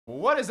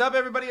What is up,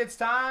 everybody? It's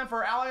time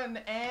for Allen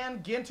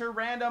and Ginter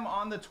random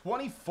on the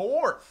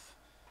 24th.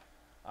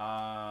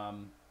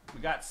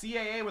 We got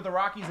CAA with the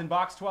Rockies in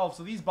box 12.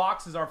 So these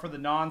boxes are for the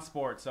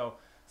non-sport. So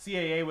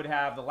CAA would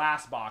have the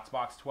last box,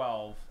 box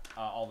 12,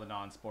 all the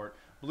non-sport.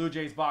 Blue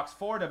Jays box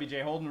 4,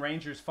 WJ Holden,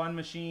 Rangers Fun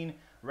Machine,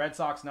 Red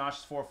Sox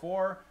Nosh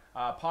 4-4,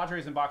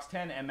 Padres in box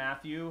 10, M.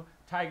 Matthew,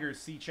 Tigers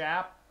C.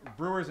 Chap,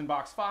 Brewers in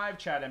box 5,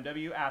 Chad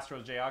MW,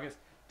 Astros J. August,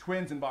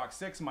 Twins in box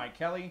 6, Mike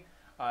Kelly,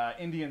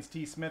 Indians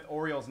T. Smith,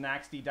 Orioles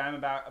Naxty,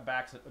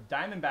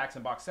 Diamondbacks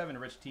in box 7,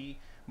 Rich T,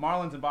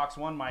 Marlins in box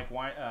 1,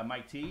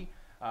 Mike T,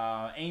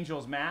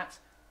 Angels Matt,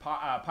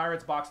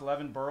 Pirates box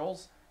 11,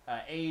 Burles,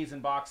 A's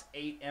in box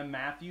 8, M.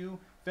 Matthew,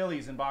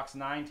 Phillies in box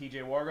 9,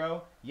 TJ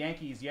Wargo,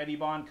 Yankees Yeti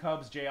Bond,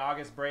 Cubs J.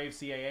 August, Braves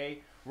CAA,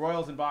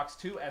 Royals in box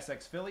 2,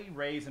 SX Philly,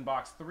 Rays in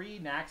box 3,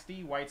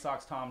 Naxty, White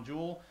Sox Tom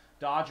Jewell,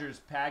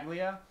 Dodgers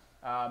Paglia,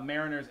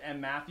 Mariners M.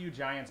 Matthew,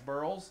 Giants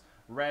Burles,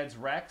 Reds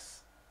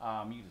Rex. You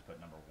can just put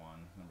number 1,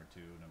 number 2,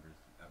 numbers.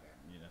 Okay.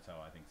 Yeah, that's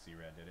how I think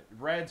C-Red did it.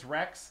 Reds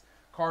Rex,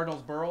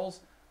 Cardinals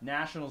Burles,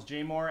 Nationals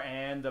J. Moore,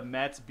 and the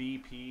Mets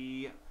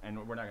BP.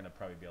 And we're not going to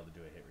probably be able to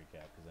do a hit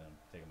recap because then I'm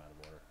taking them out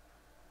of order.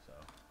 So.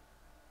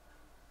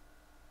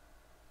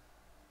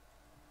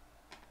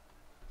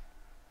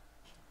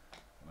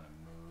 I'm going to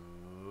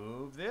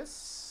move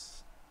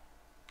this.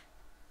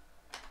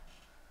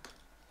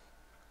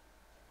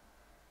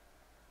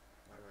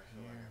 Why do I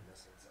feel like I'm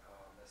missing?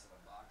 Oh, I'm missing a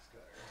box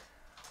cutter.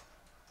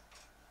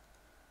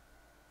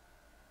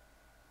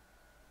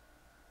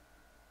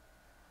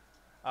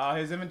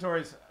 His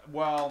inventory's,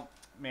 well,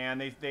 man,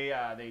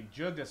 they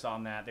jugged us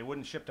on that. They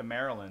wouldn't ship to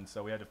Maryland,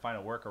 so we had to find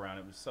a workaround.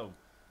 It was so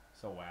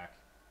whack.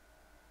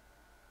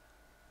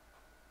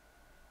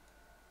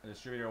 The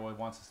distributor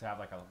wants us to have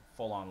like a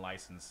full-on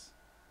license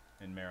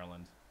in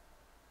Maryland,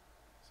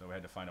 so we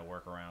had to find a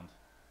workaround.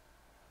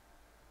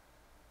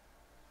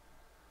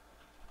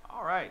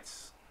 All right.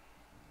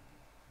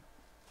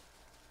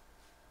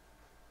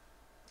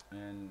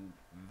 And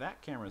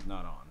that camera's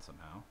not on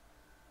somehow.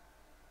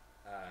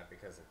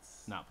 Because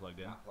it's Not plugged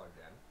in. Not plugged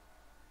in.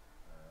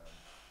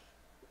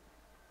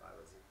 If I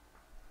was an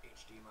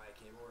HDMI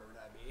cable, where would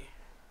I be?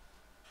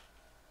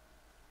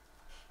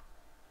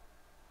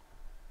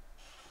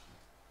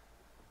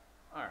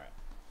 All right.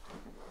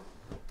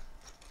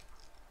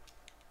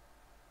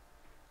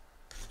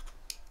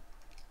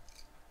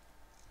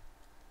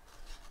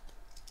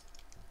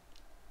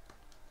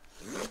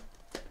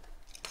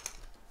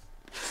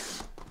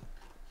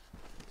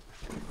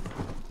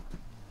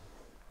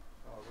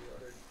 Oh, we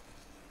ordered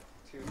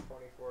 2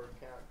 24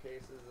 count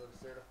cases of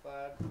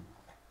certified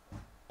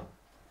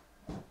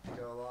to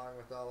go along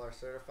with all our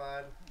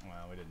certified.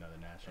 Well, we did another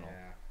national.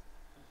 Yeah.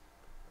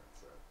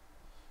 That's it.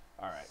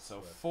 All right, so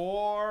Swift.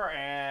 4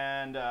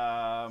 and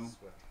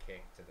Swift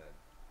kick to the.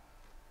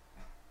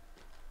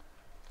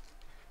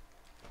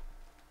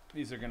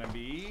 these are going to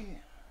be,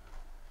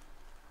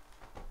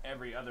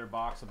 every other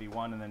box will be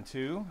 1 and then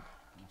 2.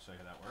 I'll show you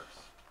how that works.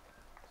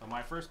 So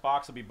my first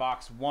box will be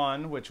box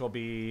 1, which will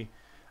be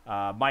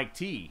Mike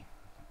T.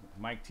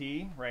 Mike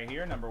T right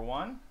here, number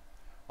 1.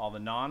 All the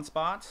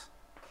non-spots.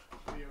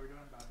 Oh, yeah, we're doing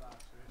by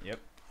box, right? Yep.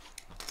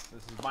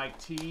 This is Mike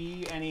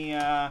T. Any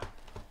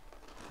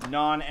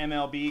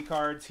non-MLB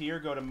cards here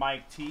go to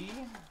Mike T.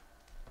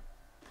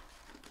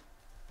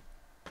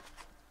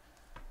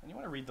 And you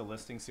want to read the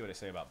listing, see what I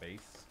say about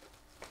base?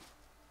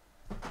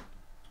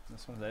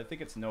 This one, I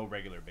think it's no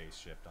regular base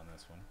shipped on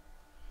this one.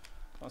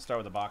 I'll start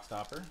with the box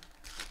topper.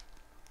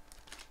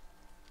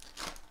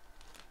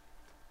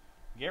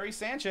 Gary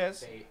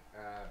Sanchez.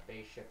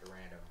 Base shipped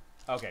random.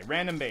 Okay,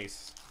 random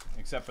base,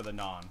 except for the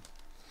non.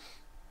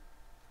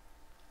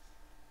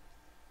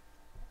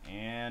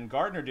 And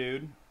Gardner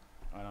Dude.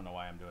 I don't know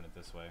why I'm doing it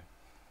this way.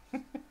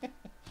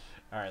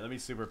 All right, let me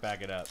super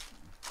pack it up.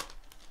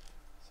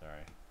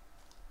 Sorry.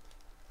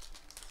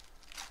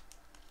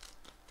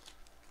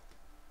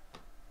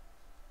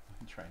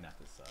 Try not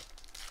to suck.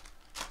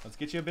 Let's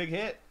get you a big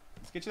hit.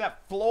 Let's get you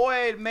that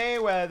Floyd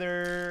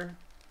Mayweather.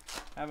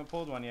 Haven't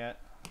pulled one yet.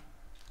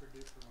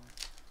 Producer one.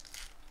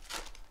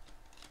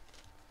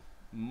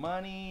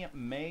 Money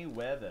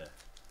Mayweather.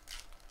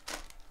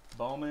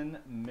 Bowman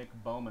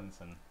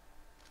McBowmanson.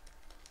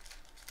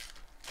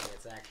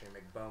 It's actually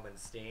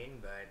McBowman-Steen,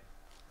 but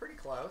pretty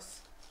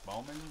close.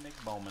 Bowman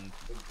McBowman.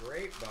 The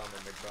great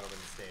Bowman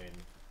McBowman-Steen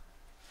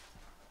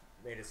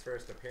made his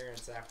first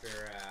appearance after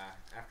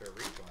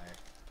replay.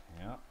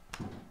 Yeah.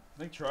 I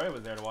think Troy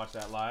was there to watch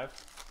that live.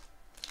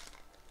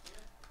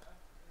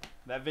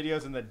 That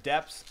video's in the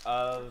depths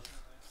of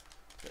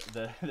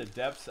the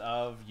depths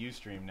of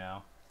Ustream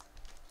now.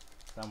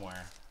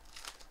 Somewhere.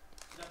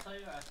 Did I tell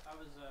you I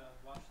was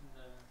watching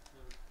the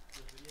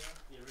video,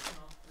 the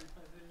original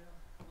replay video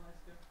a couple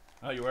nights ago?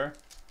 Oh, you were?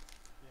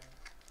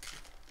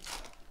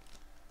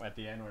 Yeah. At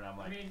the end when I'm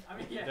like, I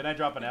mean, yeah. Did I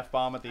drop an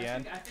F-bomb at the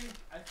end? I think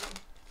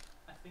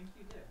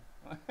you did.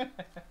 I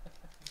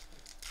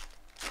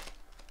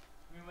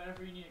mean,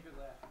 whenever you need a good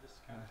laugh, you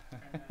just kind of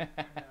turn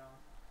down.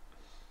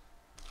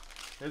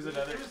 Here's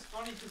another. It was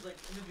funny because like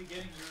in the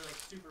beginning you were like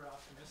super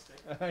optimistic.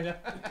 I know.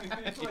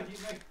 It's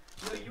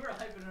like you were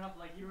hyping it up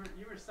like you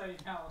were studying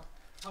how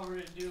we're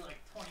gonna do like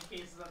 20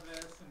 cases of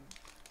this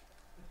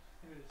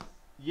and it was.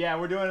 Yeah,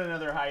 we're doing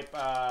another hype.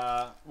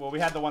 Well,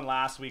 we had the one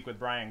last week with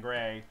Brian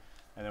Gray,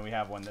 and then we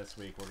have one this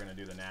week. We're gonna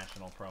do the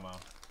national promo.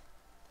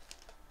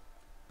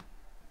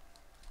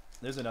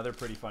 There's another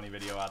pretty funny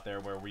video out there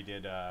where we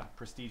did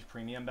Prestige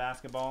Premium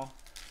basketball,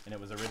 and it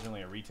was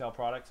originally a retail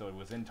product, so it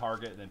was in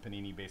Target, and then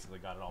Panini basically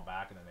got it all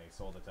back, and then they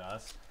sold it to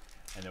us.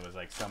 And there was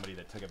like somebody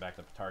that took it back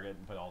to Target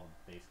and put all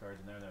the base cards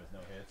in there, and there was no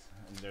hits.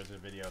 And there's a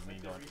video of me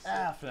going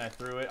F, and I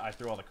threw it. I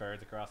threw all the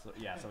cards across.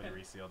 Yeah, somebody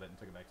resealed it and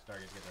took it back to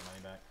Target to get their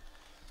money back.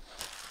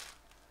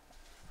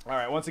 All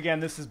right, once again,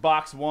 this is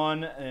box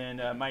 1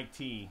 and Mike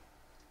T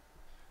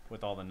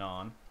with all the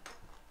non.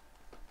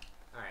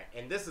 All right,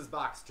 and this is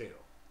box 2.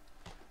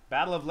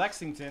 Battle of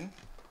Lexington,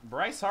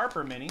 Bryce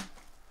Harper mini.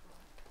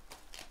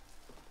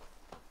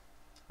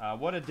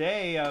 What a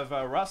day of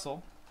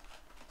Russell.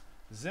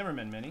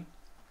 Zimmerman mini.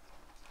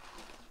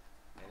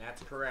 And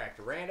that's correct.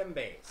 Random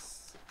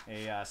base.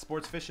 A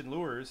Sports Fish and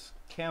Lures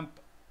Kemp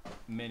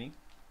mini.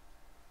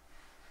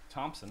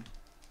 Thompson.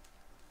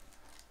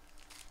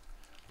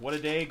 What a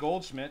day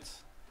Goldschmidt.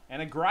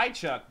 And a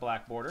Grychuk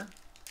black border.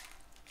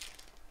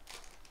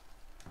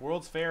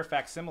 World's Fair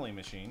facsimile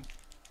machine.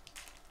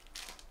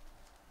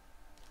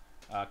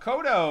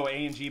 Kodo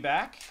A&G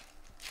back.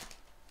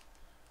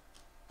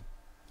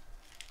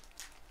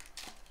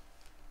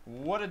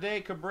 What a day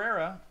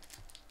Cabrera.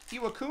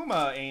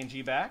 Iwakuma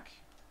A&G back.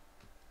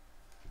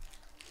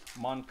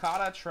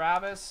 Moncada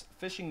Travis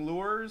Fishing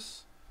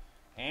Lures.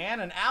 And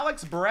an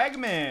Alex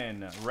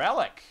Bregman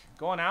relic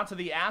going out to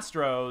the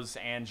Astros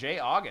and Jay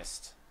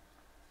August.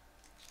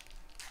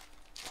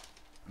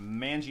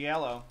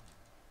 Mangiello.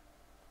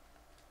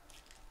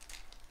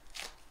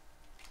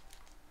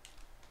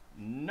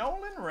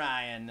 Nolan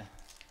Ryan.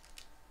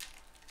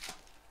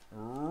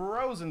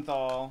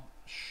 Rosenthal.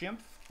 Schimpf.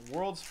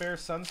 World's Fair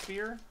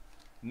Sunsphere.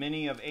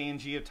 Mini of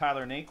A&G of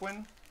Tyler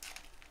Naquin.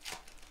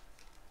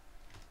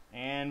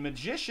 And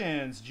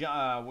Magicians.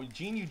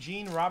 Gene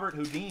Eugene Robert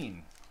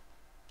Houdin.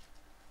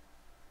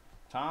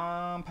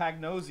 Tom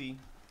Pagnozzi.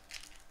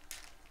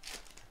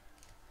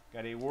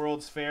 Got a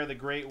World's Fair The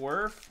Great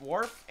Wharf.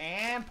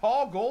 And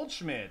Paul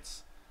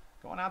Goldschmidt.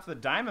 Going out to the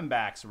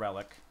Diamondbacks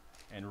relic.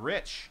 And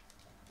Rich.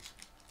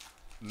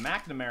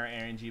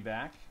 McNamara A&G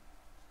back.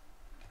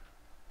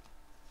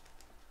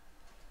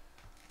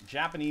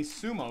 Japanese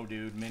Sumo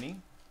Dude mini.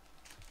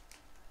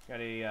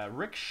 Got a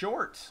Rick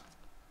Short.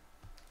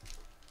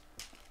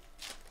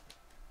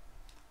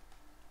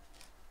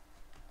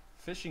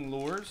 Fishing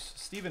Lures.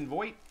 Stephen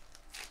Voigt.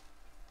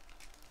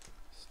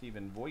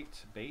 Stephen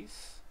Voigt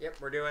base. Yep,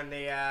 we're doing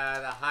the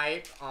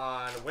hype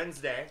on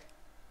Wednesday.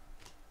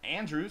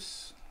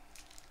 Andrews.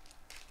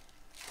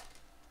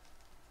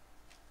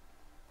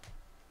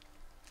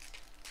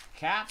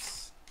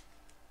 Katz.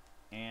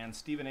 And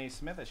Stephen A.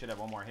 Smith. I should have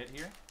one more hit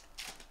here.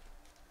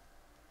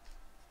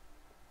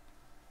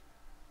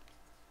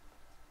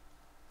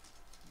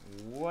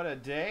 What a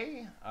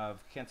day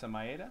of Kenta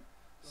Maeda.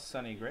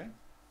 Sonny Gray.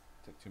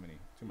 Took too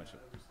much.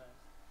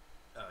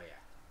 Oh yeah,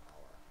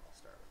 I'll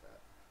start with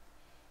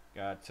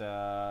that.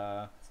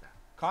 Got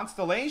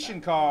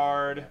Constellation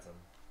card.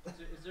 Is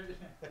there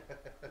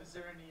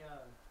any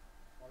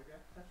autograph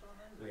potential on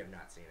that? We have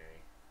not seen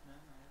any. No.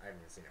 I haven't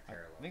even seen a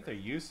parallel. I think there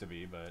used to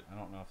be, but I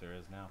don't know if there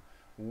is now.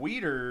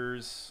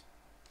 Weeders.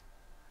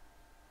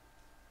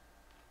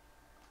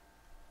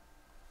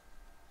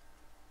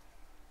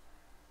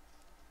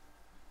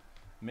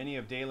 Mini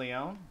of De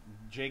Leon.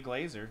 Jay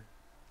Glazer.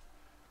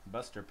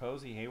 Buster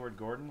Posey. Hayward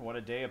Gordon. What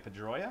a day of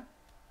Pedroia. I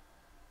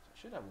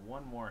should have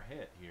one more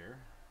hit here.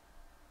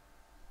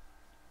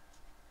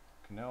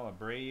 Cano,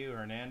 Abreu,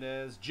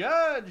 Hernandez.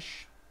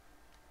 Judge!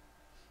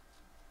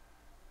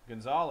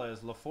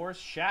 Gonzalez. LaForce,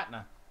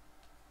 Shatna.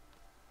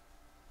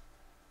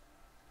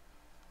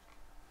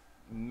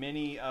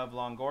 Mini of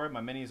Longoria.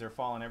 My minis are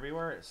falling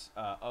everywhere. It's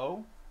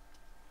O.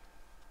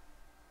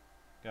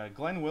 Got a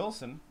Glenn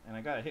Wilson, and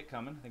I got a hit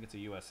coming. I think it's a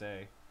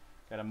USA.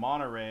 Got a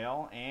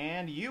Monorail,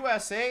 and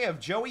USA of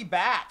Joey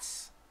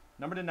Bats.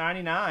 Number to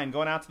 99,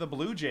 going out to the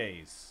Blue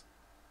Jays.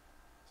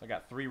 So I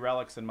got 3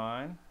 relics in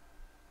mine.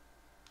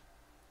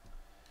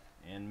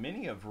 And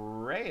mini of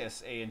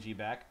Reyes A&G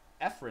back.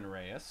 Efren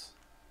Reyes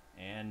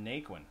and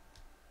Naquin.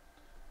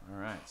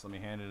 All right, so let me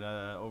hand it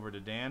over to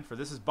Dan for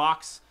this is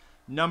box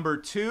number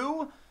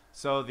 2.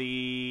 So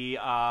the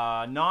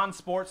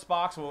non-sports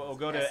box will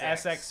go to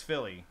SX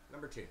Philly.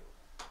 Number 2.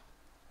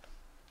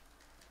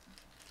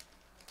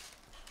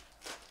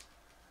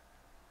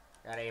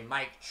 Got a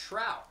Mike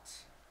Trout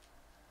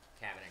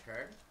cabinet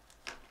card.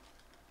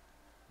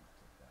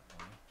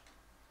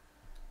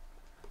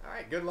 All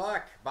right, good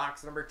luck.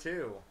 Box number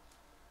 2.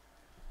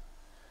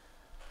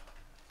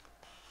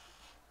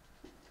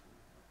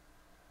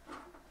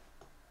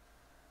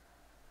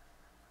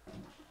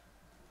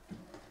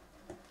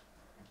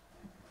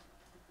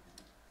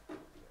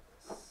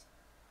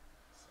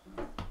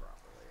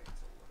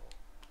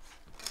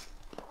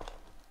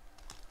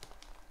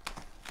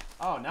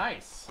 Oh,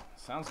 nice.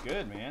 Sounds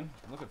good, man.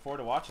 I'm looking forward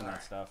to watching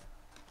that stuff.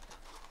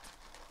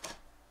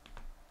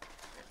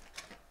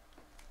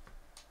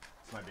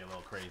 This might be a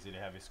little crazy to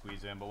have you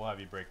squeeze in, but we'll have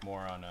you break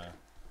more on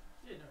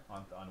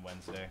on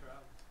Wednesday.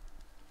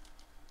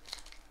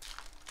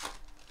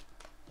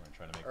 We're gonna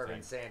try to make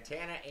Urban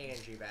Santana,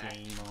 Angie back.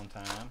 game on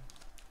time.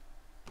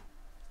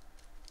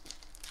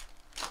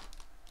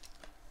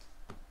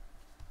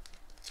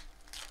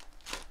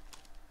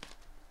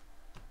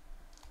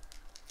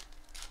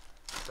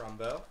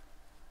 Trumbo.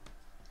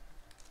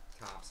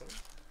 Thompson.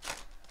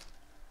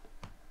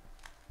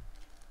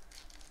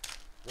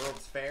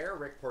 World's Fair,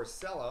 Rick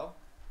Porcello.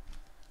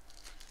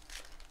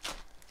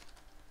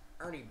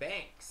 Ernie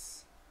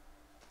Banks.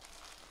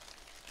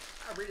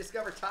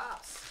 Rediscover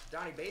Tops,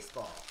 Donnie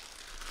Baseball.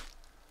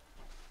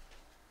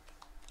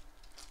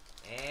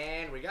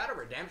 And we got a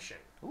redemption.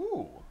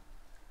 Ooh.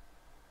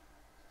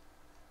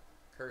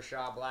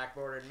 Kershaw Black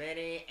Bordered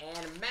Mini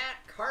and Matt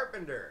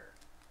Carpenter.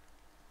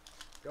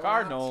 Going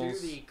Cardinals. out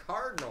to the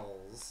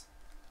Cardinals.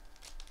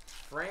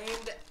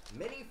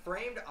 Mini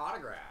framed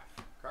autograph.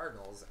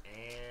 Cardinals,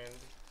 and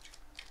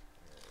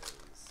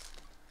there's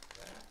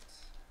that.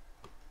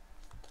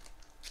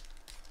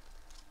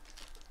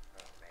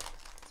 Oh man,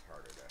 it's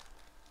harder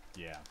to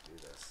Yeah. do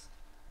this.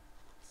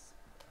 Let's see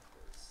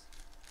backwards.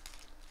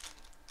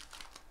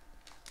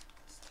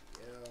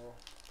 STL.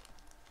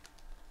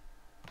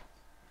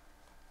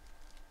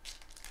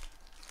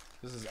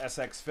 This is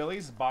SX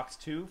Phillies, box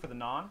 2 for the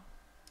non.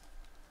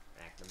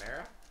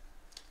 McNamara.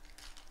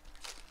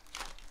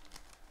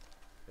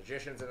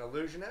 Magician's an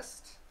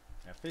Illusionist.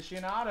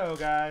 Aficionado,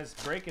 guys.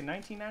 Break in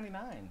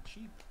 1999.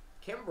 Cheap.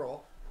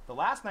 Kimbrel. The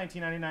last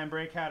 1999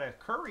 break had a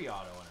Curry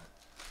auto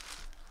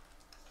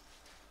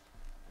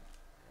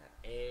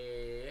in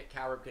it. A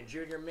Cal Ripken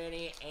Jr.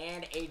 Mini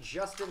and a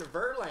Justin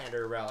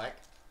Verlander relic.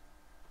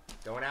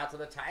 Going out to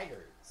the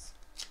Tigers.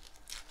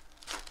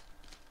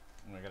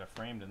 And I got it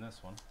framed in this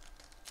one.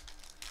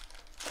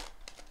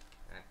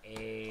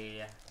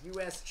 A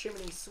U.S.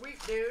 Chimney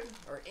Sweep Dude,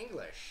 or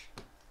English.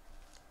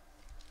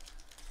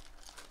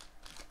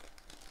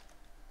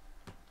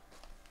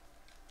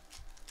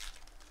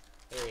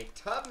 Harriet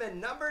Tubman,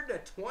 numbered to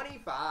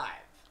 25.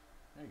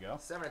 There you go.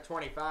 7 of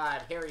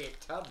 25, Harriet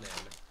Tubman.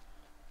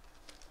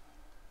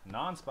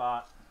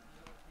 Non-spot.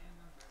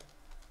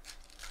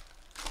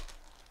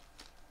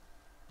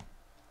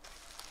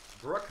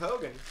 Brooke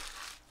Hogan.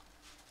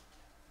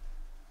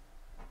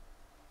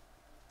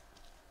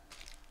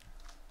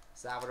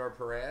 Salvador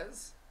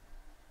Perez.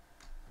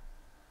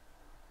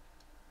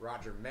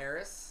 Roger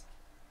Maris.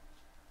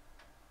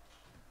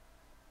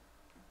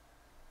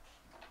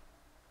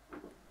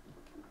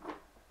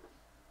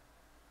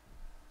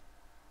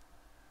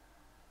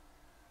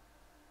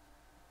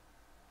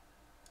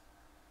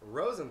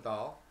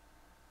 Rosenthal.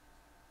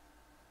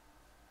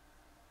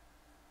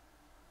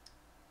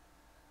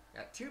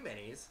 Got two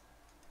minis.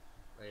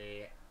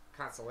 A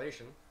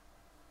consolation.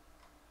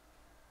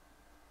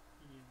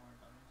 You need more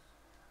dummies.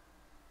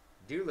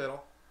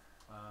 Doolittle.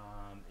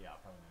 Yeah, I'll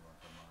probably need one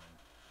for mine.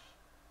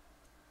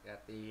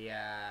 Got the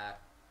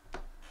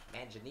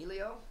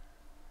Manganiello.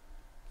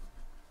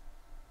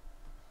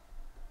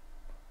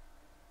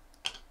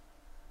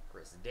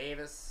 Chris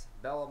Davis.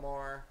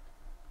 Bellamore.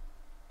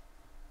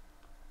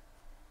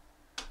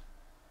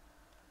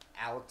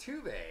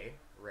 Altuve,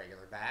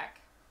 regular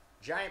back.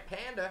 Giant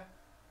Panda.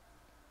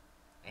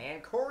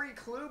 And Corey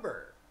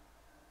Kluber.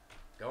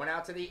 Going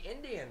out to the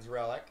Indians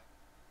relic.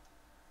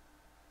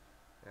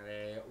 And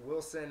a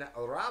Wilson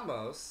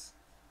Ramos.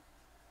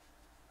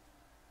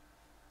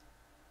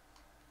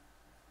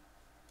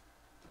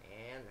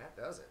 And that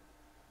does it.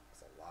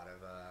 That's a lot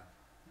of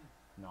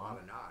Non.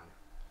 non.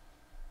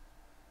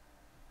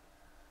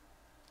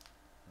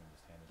 Let me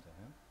just hand it to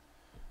him.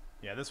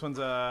 Yeah, this one's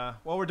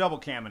well, we're double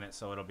camming it,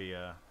 so it'll be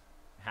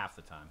half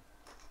the time.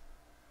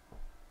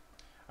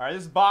 All right,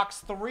 this is box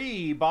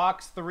 3.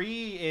 Box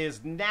 3 is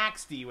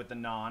Naxty with the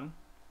non.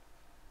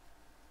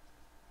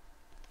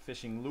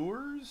 Fishing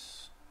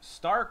Lures.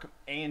 Stark,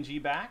 A&G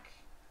back.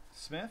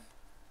 Smith.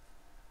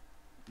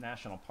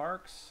 National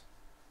Parks.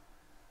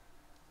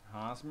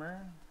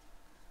 Hosmer.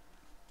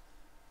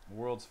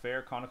 World's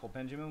Fair, Conical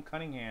Pendulum.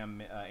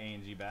 Cunningham,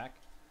 A&G back.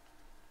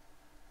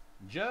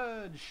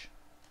 Judge.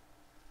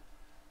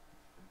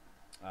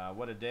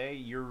 What a Day.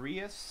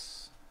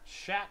 Urias.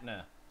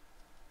 Shatna.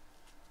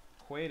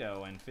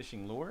 Cueto and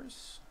Fishing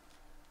Lures.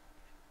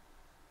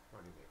 Why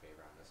don't you do me a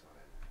favor on this one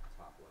and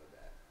top load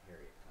that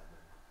Harriet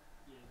Tubman?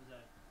 Yeah, was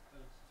that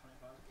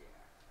 25? Yeah,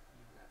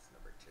 that's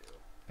number 2.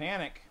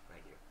 Panic.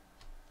 Thank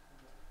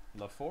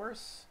you.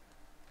 LaForce.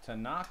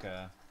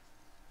 Tanaka.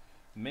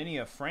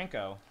 Minia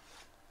Franco.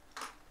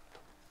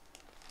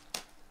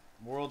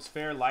 World's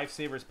Fair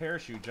Lifesavers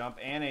Parachute Jump.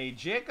 And a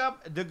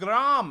Jacob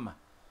deGrom.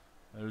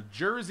 A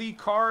jersey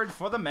card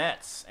for the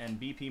Mets. And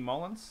BP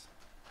Mullins.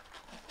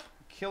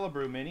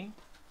 Killebrew Mini.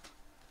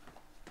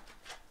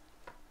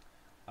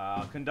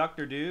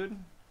 Conductor Dude.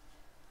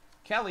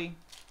 Kelly.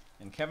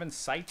 And Kevin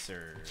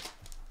Seitzer.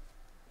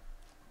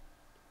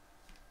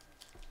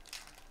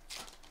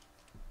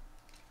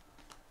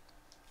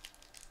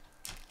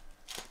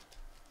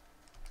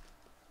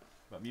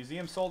 But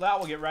museum sold out.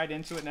 We'll get right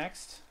into it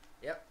next.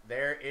 Yep,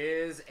 there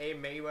is a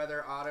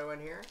Mayweather auto in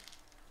here.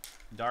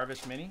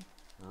 Darvish Mini,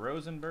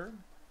 Rosenberg,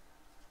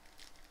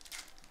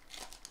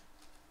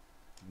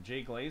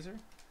 Jay Glazer,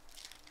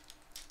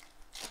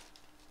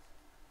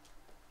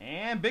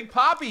 and Big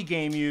Poppy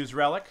game used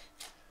relic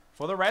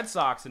for the Red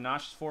Sox in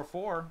Notches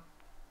 4-4.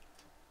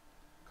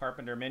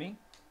 Carpenter Mini.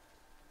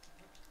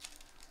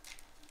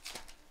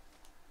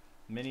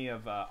 Mini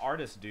of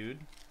Artist Dude,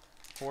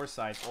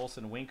 Forsyth,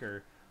 Olson,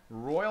 Winker,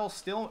 Royal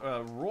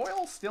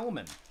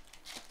Stillman,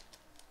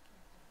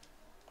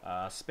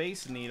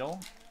 Space Needle,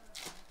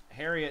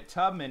 Harriet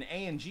Tubman,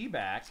 A&G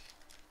back,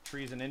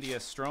 Trees in India,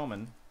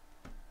 Stroman.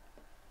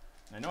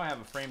 I know I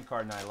have a frame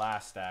card in my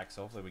last stack,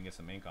 so hopefully we can get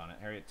some ink on it.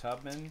 Harriet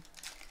Tubman,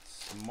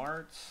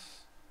 Smart,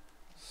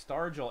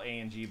 Stargell,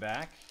 A&G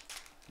back,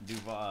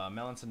 Duval,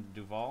 Melanson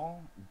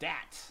Duval,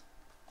 Dat,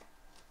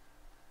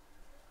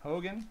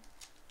 Hogan,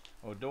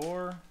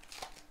 Odor,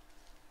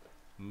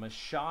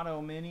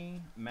 Machado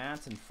Mini,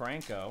 Matz and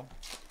Franco.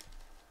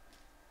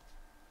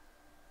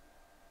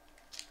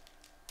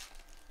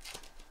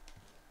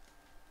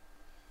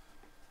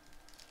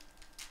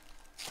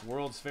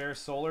 World's Fair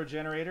Solar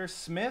Generator,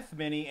 Smith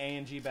Mini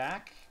A&G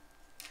back,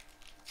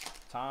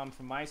 Tom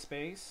from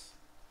MySpace,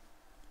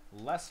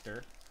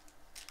 Lester,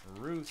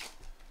 Ruth,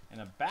 and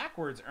a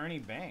backwards Ernie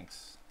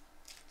Banks.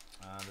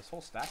 This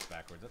whole stack's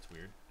backwards. That's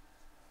weird.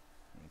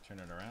 Let me turn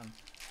it around.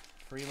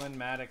 Freeland,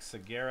 Maddox,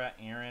 Segura,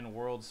 Aaron,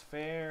 World's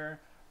Fair,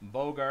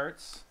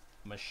 Bogarts,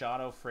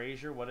 Machado,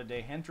 Frazier, What a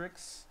Day,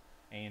 Hendricks,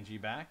 A&G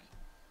back,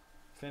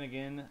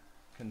 Finnegan,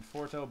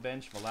 Conforto,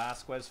 Bench,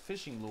 Velasquez,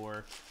 Fishing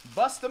Lure,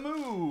 Bust a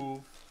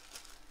Move,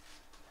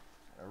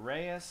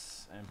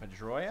 Reyes, and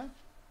Pedroia. All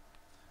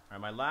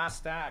right, my last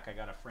stack, I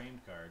got a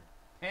framed card.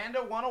 Panda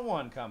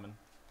 101 coming.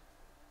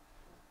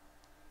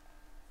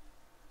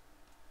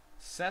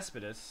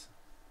 Cespedes,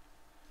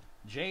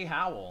 Jay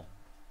Howell,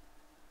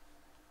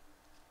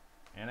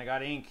 and I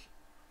got ink.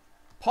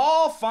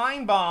 Paul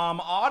Feinbaum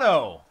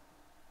auto.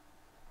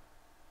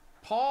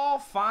 Paul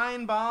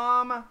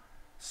Feinbaum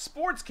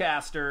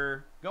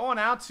sportscaster going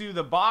out to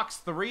the box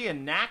 3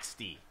 and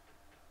Naxty.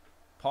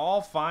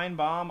 Paul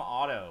Feinbaum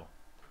auto.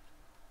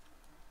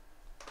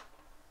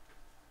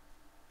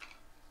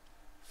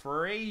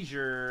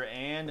 Frazier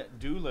and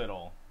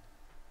Doolittle.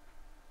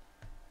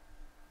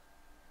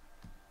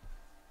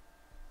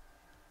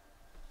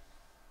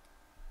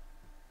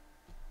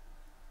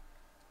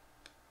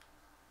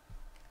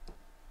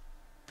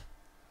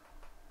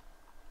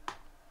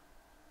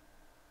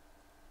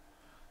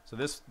 So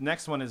this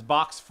next one is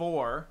box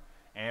 4,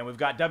 and we've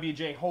got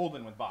W.J.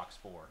 Holden with box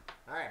 4.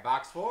 All right,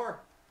 box 4.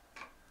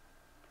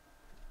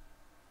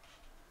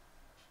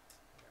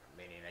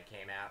 Mini that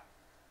came out.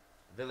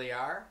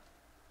 Villar.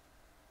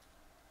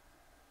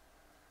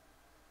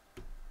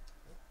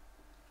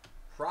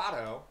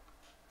 Prado.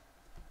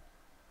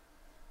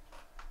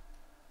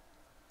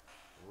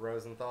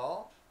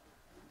 Rosenthal.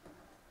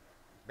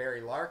 Barry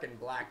Larkin,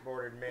 black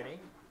bordered mini.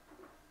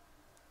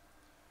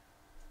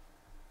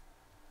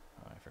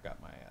 Oh, I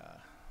forgot my...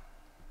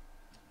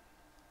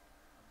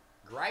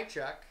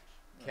 Grychuk,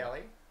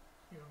 Kelly.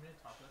 You want me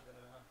to top it?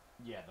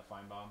 Yeah, the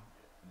Feinbaum,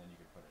 and then you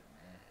could put it in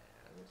there.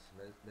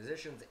 And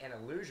Musicians and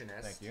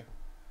Illusionist. Thank you.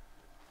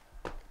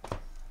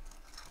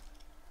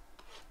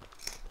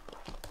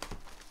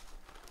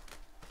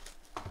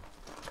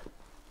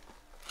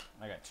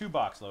 I got 2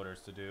 box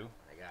loaders to do.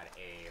 I got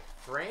a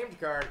framed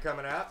card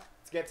coming up.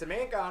 Let's get some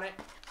ink on it.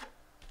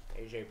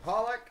 AJ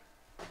Pollock.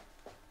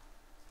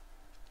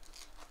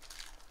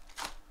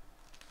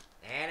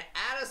 And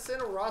Addison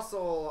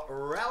Russell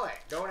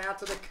relic going out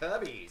to the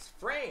Cubbies.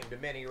 Framed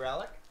mini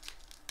relic.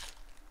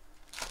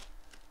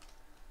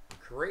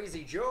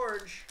 Crazy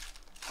George.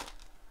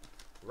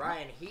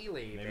 Ryan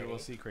Healy. Maybe we'll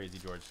see Crazy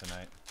George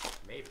tonight.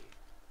 Maybe.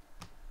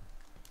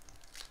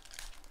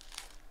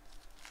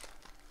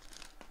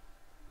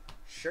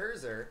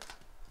 Scherzer.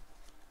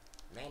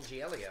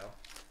 Mangiello.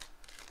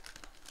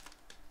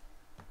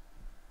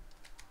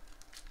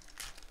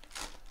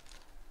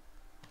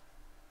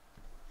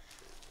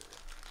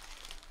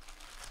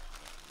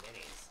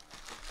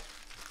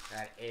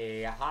 Got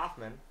a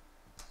Hoffman.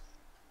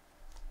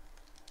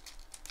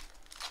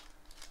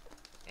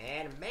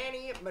 And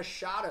Manny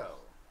Machado.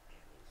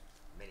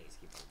 Man, these minis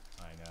keep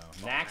on. I know.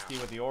 Falling Naxty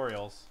out. with the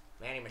Orioles.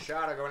 Manny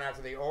Machado going out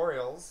to the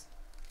Orioles.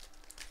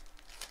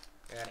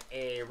 Got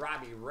a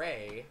Robbie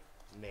Ray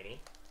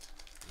mini.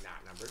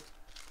 Not numbered.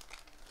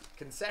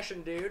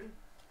 Concession Dude.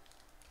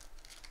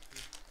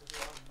 There's a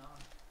lot of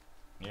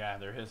non. Yeah,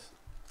 there is.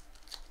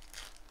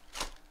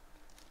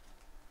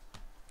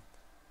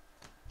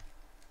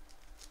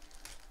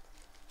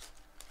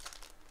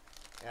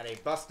 Got a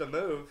Bust a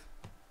Move.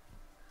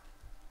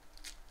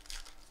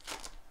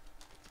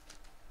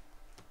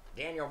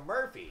 Daniel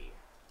Murphy.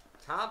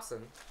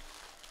 Thompson.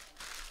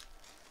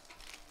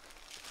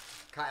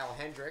 Kyle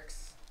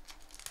Hendricks.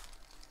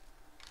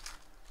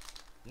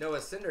 Noah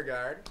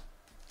Syndergaard.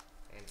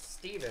 And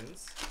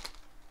Stevens.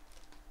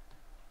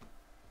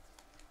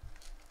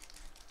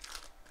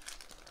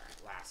 All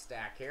right, last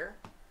stack here.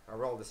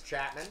 Aroldis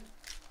Chapman.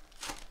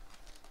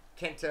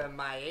 Kenta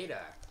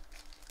Maeda.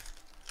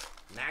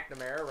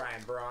 McNamara,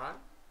 Ryan Braun.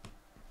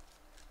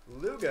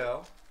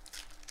 Lugo.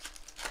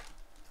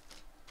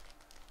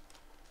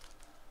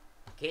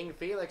 King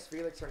Felix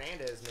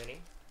Hernandez mini.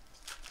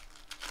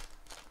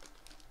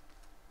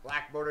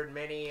 Black bordered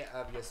mini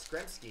of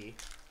Yastrzemski.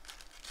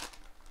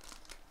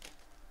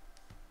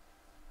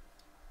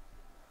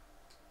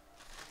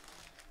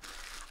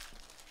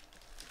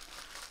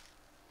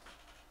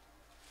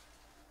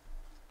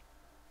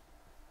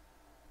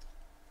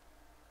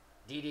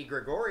 Didi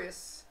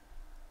Gregorius.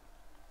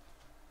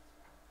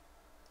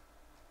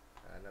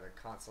 Another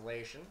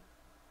consolation.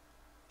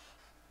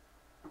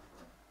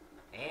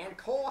 And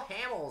Cole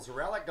Hamels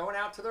relic going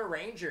out to the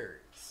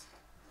Rangers.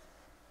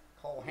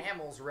 Cole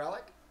Hamels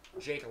relic.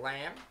 Jake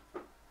Lamb.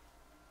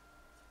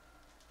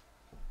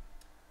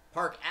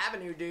 Park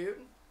Avenue dude.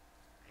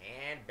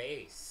 And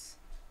base.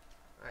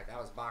 Alright, that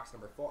was box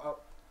number 4. Oh.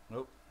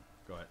 Nope.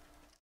 Go ahead.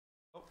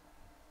 Oh.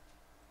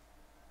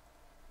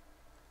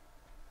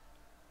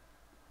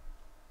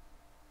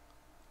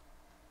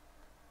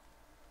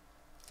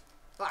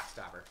 Box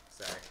stopper.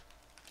 Sorry.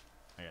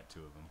 I got 2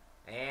 of them.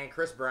 And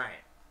Chris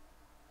Bryant.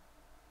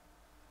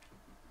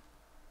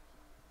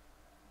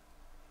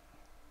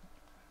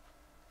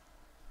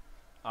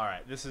 All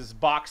right, this is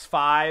box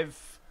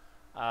 5.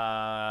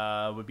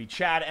 Would be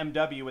Chad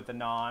MW with the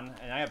non,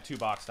 and I have 2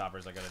 box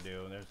stoppers I gotta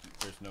do. And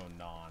there's no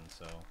non,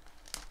 so it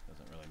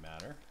doesn't really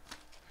matter.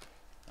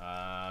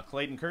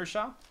 Clayton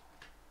Kershaw.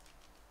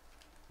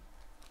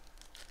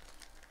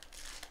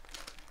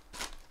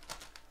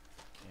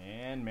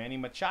 And Manny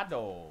Machado.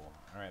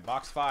 All right,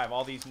 box 5.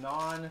 All these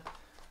non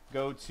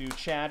go to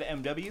Chad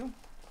MW.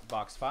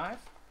 Box 5.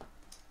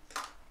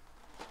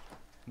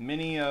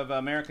 Mini of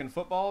American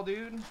football,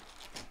 dude.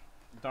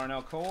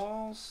 Darnell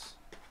Coles.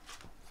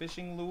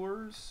 Fishing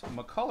lures.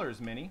 McCullers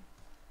mini.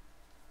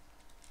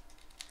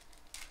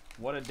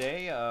 What a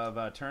day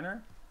of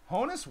Turner.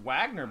 Honus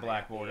Wagner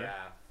black border.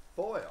 Yeah,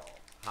 foil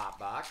hot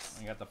box.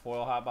 I got the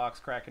foil hot box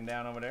cracking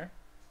down over there.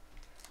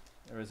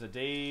 There was a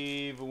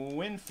Dave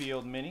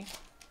Winfield mini.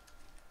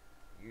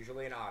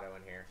 Usually an auto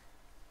in here.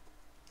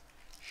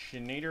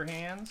 Schneider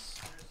hands.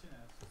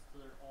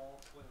 They're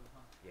all foil,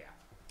 huh? Yeah.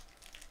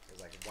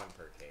 There's like 1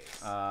 per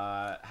case.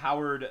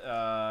 Howard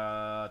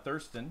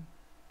Thurston.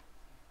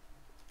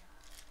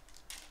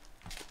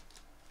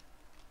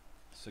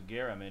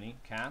 Segura mini.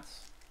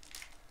 Cats.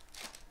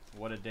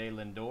 What a day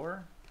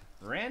Lindor.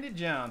 Randy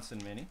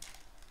Johnson mini.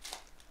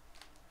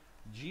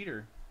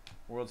 Jeter.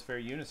 World's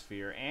Fair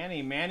Unisphere. And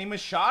a Manny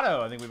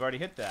Machado. I think we've already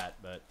hit that,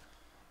 but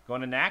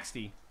going to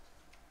Naxty.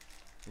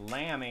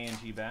 Lamb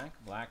A&G back.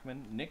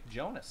 Blackman. Nick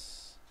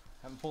Jonas.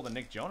 Haven't pulled a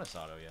Nick Jonas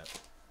auto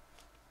yet.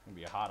 Gonna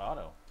be a hot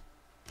auto.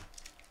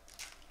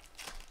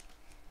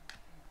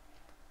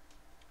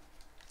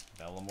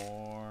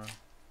 Bellamore.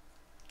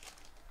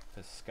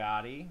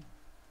 Piscotti.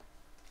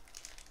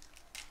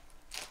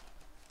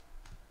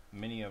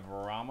 Mini of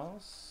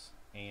Ramos.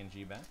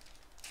 A&G back.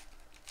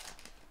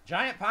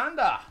 Giant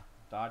Panda.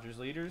 Dodgers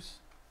leaders.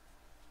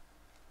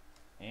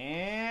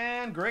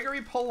 And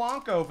Gregory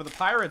Polanco for the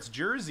Pirates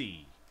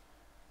jersey.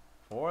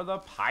 For the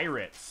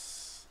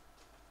Pirates.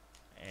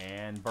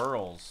 And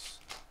Burles.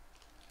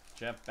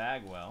 Jeff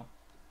Bagwell.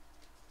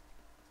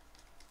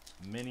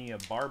 Mini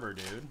of Barber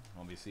dude.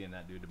 I'll be seeing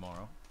that dude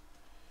tomorrow.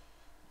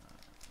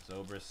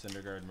 Zobrist,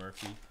 Syndergaard,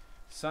 Murphy.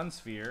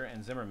 Sunsphere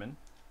and Zimmerman.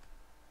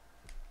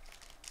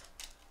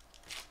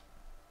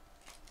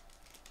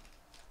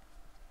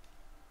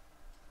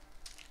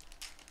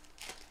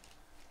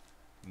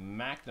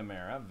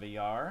 McNamara,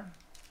 VR.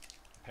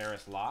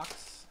 Paris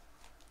Locks.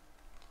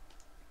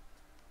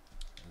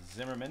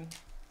 Zimmerman.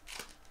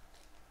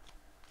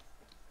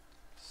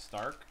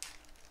 Stark.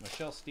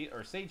 Michelle Steele,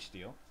 or Sage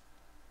Steele.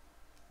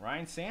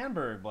 Ryan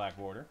Sandberg, black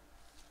border.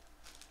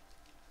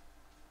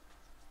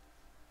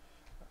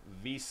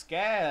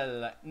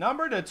 Vizquel,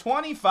 number to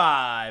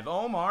 25.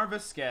 Omar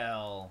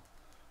Vizquel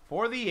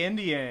for the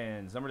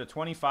Indians. Number to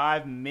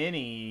 25,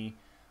 mini,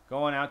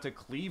 going out to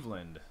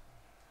Cleveland.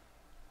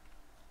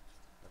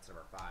 That's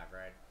number 5,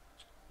 right?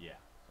 Yeah,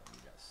 so we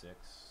got 6.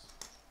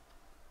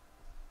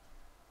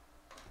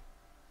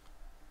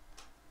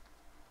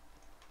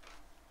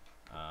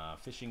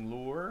 Fishing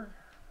lure.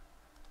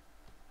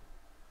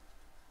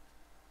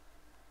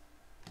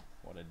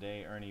 What a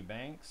day, Ernie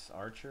Banks,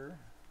 Archer.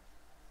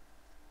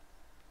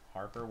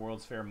 Harper,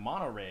 World's Fair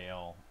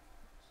Monorail.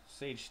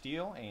 Sage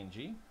Steele,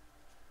 A&G.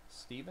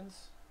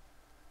 Stevens.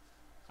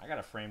 I got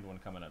a framed one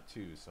coming up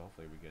too, so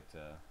hopefully we get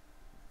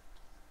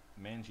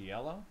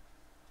Mangiello.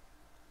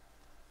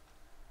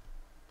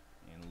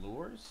 And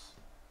lures.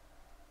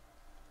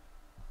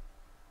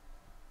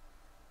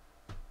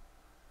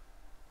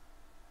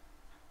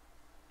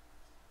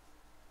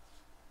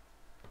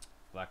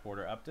 Black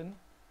border Upton.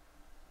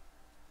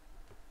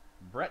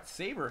 Brett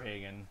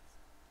Saberhagen.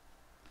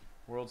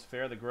 World's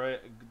Fair, the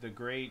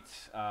great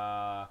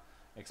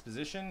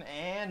exposition.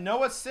 And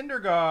Noah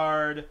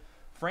Syndergaard,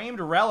 framed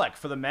relic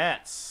for the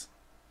Mets.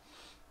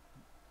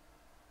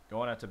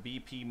 Going out to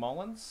BP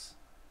Mullins.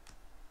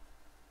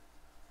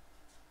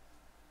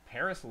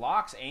 Harris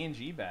Locks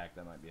A&G back.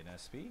 That might be an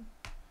SP.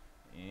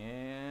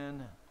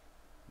 And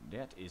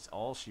that is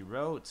all she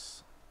wrote.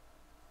 So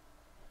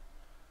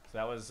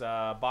that was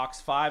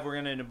box 5. We're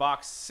going into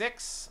box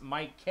 6.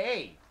 Mike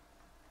K.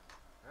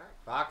 All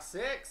right, box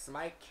 6.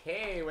 Mike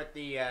K with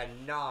the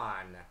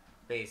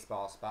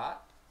non-baseball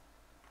spot.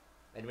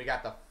 And we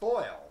got the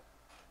foil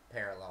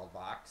parallel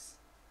box.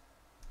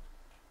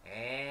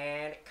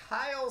 And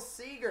Kyle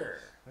Seager,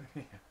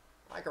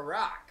 like a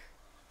rock,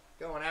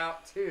 going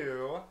out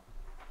to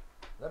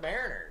the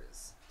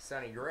Mariners.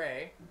 Sonny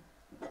Gray.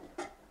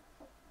 There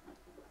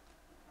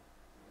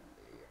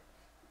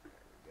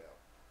we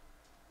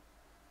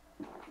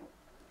go.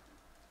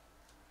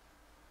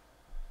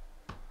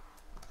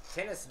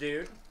 Tennis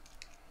Dude.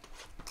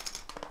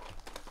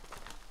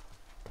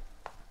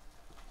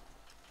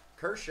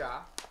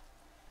 Kershaw.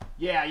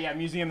 Yeah,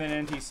 Museum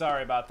and NT.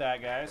 Sorry about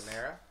that, guys.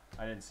 Panera.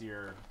 I didn't see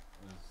her. It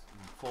was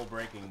in full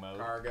breaking mode.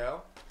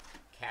 Cargo.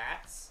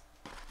 Cats.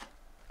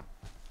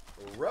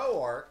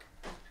 Roark.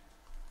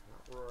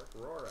 Not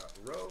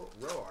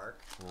Roark.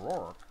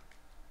 Rourke.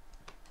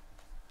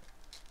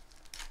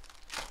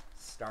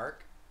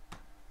 Stark.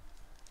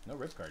 No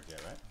rip cards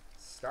yet, right?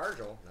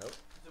 Stargell. Nope.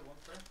 Is it one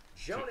for?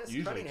 Jonas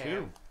Usually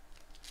Cunningham.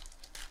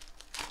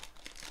 2.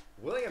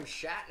 William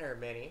Shatner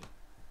mini.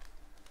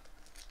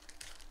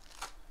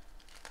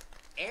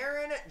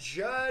 Aaron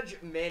Judge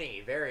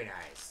mini. Very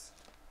nice.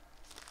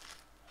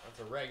 That's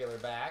a regular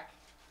back.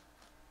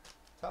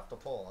 Tough to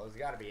pull. It's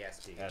got to be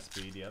SP.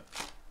 SP, yep.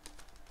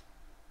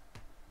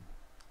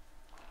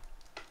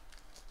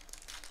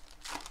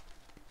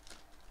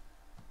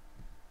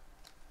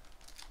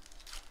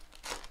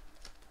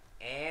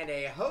 And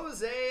a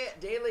Jose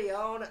De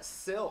Leon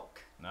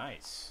Silk.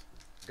 Nice.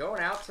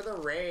 Going out to the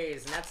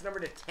Rays, and that's number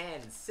to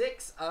 10.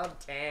 6 of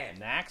 10.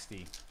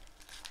 Nasty.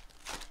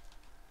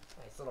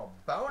 Nice little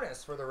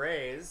bonus for the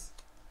Rays.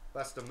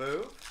 Bust a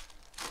move.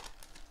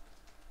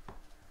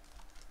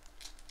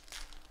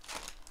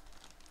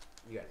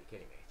 You gotta be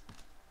kidding me.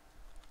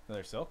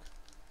 Another silk.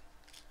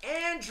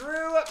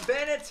 Andrew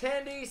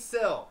Benintendi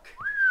Silk.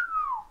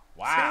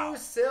 Wow. 2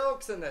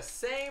 silks in the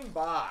same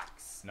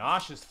box.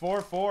 Nosh is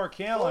 4-4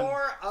 killing.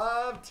 4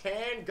 of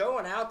 10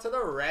 going out to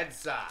the Red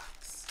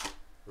Sox.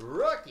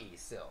 Rookie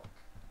Silk.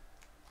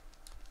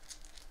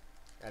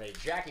 Got a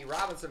Jackie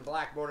Robinson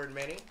black bordered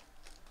mini.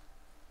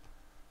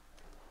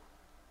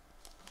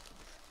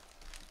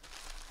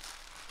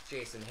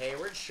 Jason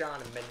Hayward, Sean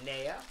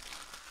Manea.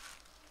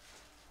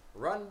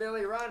 Run,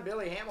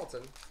 Billy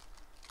Hamilton.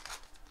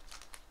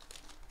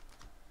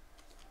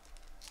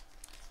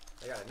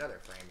 I got another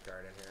frame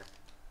card in here.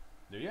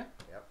 Do you?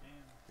 Yep.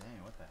 Damn.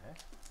 Dang, what the heck?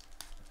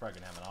 It's probably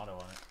going to have an auto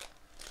on it.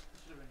 This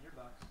should have been your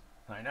box.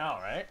 I know,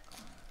 right?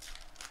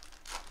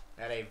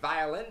 Got a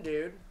Violin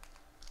Dude.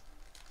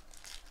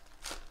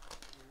 Here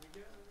we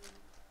go.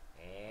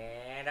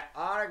 And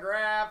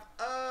autograph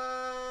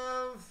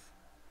of...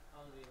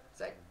 I'll leave it. Is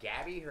that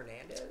Gabby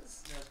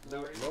Hernandez?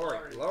 No,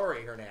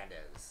 Lori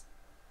Hernandez.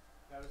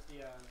 That was the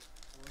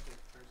Olympic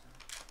person.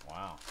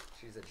 Wow.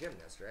 She's a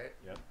gymnast, right?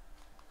 Yep.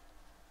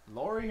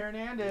 Lori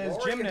Hernandez,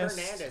 Lori gymnast.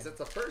 Hernandez. That's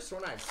the first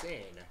one I've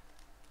seen.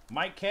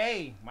 Mike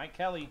K. Mike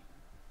Kelly.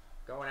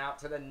 Going out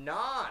to the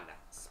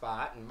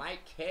non-spot, and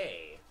Mike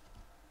K.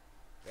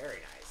 Very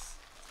nice.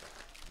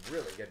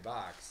 Really good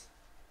box.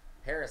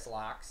 Harris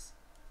Locks.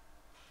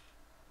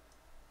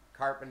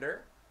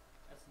 Carpenter.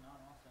 That's non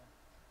also.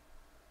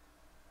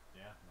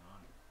 Yeah,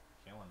 non.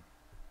 Killing.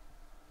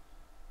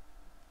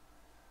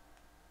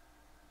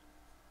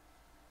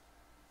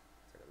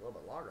 Took a little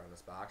bit longer on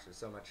this box. There's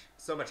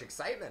so much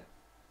excitement.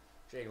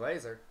 Jay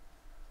Glazer.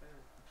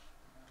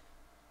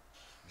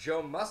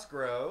 Joe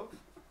Musgrove.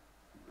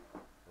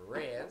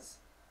 Reyes.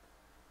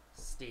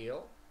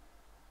 Steele.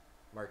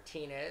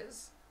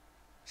 Martinez.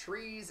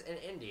 Trees in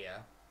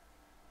India.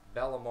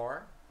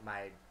 Bellamore,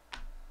 my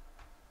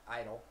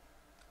idol.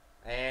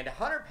 And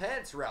Hunter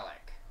Pence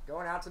relic.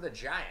 Going out to the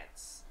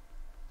Giants.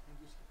 I think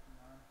you skipped the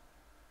non.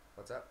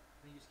 What's up?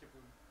 I think you skipped the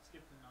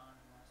non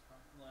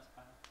in the last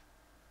pile.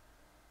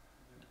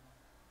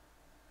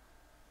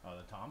 Oh,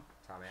 the Tom?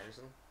 Tom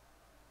Anderson. I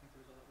think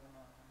there was a little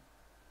non on.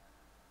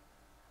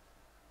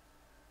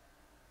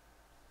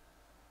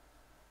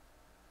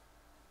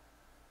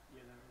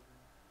 Yeah, that was it.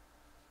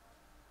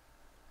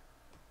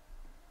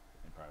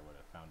 They probably would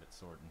have found it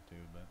sorting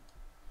too, but.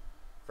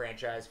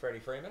 Franchise Freddie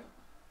Freeman.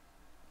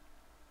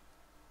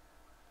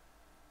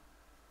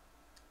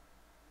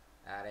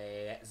 At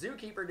a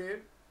Zookeeper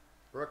Dude.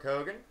 Brooke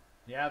Hogan.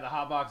 Yeah, the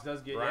hot box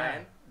does get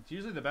Brian. Yeah, it's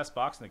usually the best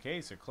box in the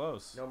case. They're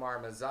close. Nomar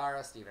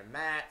Mazara. Steven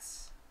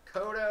Matz.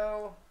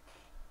 Kodo.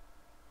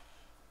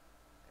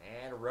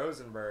 And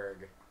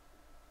Rosenberg.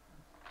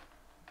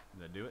 Did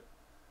that do it?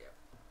 Yep.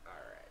 All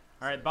right.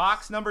 All right,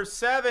 box number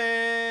 7,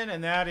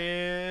 and that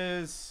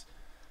is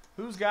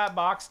who's got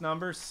box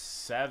number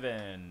 7?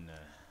 And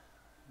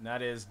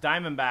that is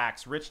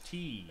Diamondbacks, Rich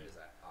T. There's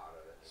that auto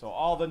that needs So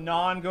all the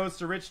non goes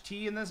to Rich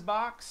T in this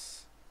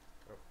box.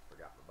 Oh,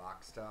 forgot the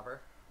box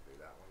topper. Do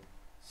that one.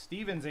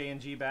 Stevens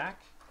A&G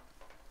back.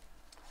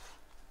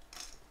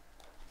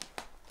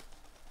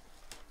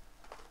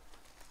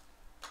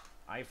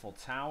 Eiffel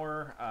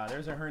Tower.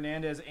 There's a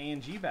Hernandez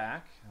A&G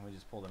back. And we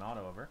just pulled an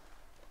auto over.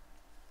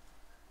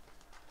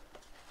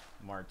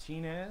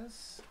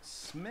 Martinez,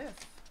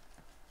 Smith,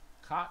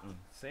 Cotton,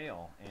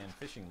 Sail, and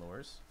Fishing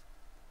Lures.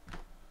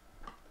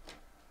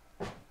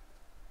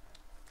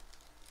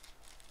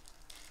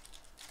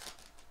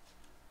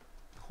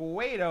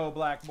 Cueto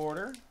black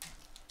border.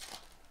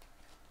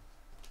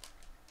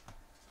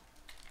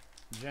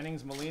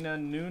 Jennings, Molina,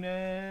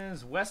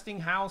 Nunez,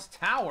 Westinghouse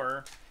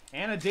Tower,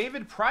 and a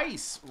David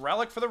Price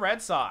relic for the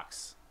Red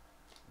Sox.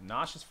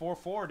 Nauseous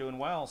 4-4 doing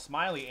well.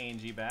 Smiley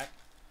A&G back.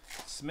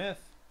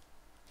 Smith.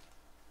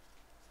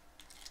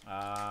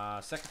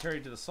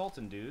 Secretary to the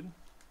Sultan dude.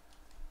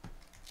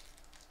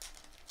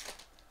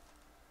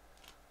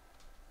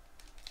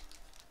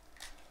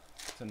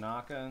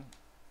 Tanaka.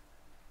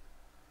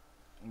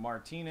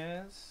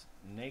 Martinez.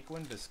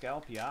 Naquin,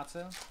 Vizquel,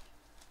 Piazza.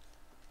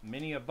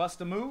 Mini of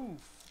Bust a Move.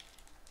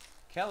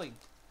 Kelly.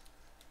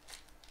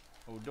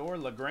 Odor,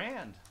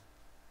 Legrand.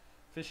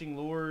 Fishing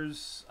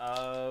Lures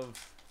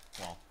of,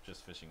 well,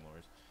 just Fishing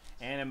Lures.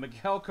 And a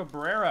Miguel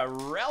Cabrera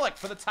relic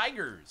for the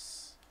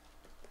Tigers.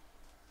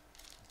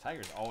 The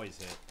Tigers always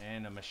hit.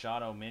 And a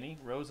Machado Mini.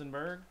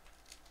 Rosenberg.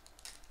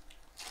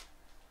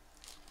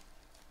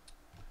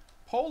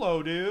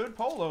 Polo dude.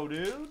 Polo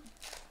dude.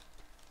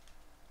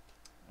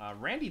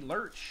 Randy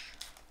Lurch.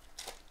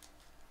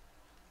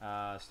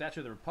 Statue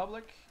of the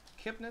Republic.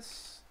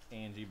 Kipnis.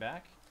 Angie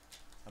back.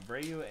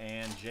 Abreu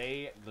and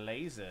Jay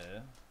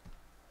Glazer.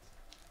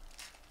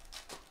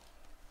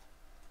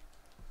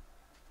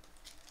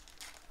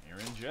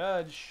 Aaron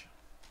Judge.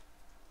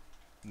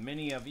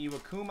 Mini of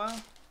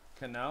Iwakuma.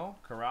 Cano.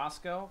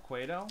 Carrasco.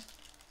 Cueto.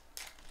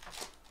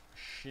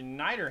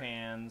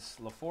 Schneiderhands.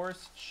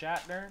 LaForce.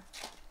 Shatner.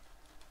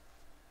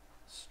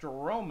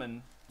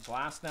 Stroman.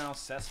 Glasnow.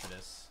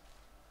 Cespedes.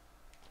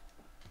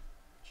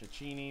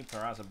 Cecchini.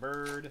 Peraza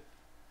Bird.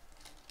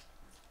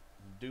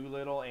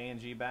 Doolittle.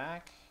 A&G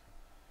back.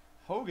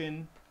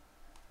 Hogan.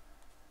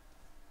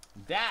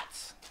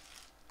 Dat.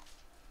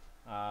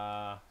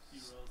 Rose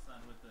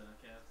signed with the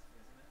Cavs. You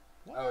guys seen that?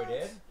 What? Oh, he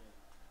did? Yeah.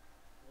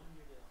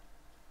 1-year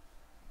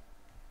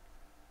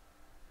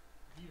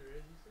deal. Year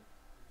is, you said?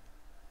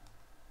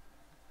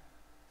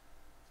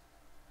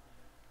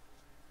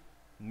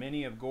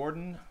 Mini of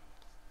Gordon.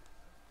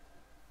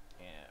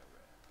 And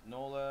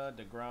Nola,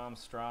 DeGrom,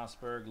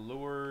 Strasburg,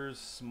 Lures,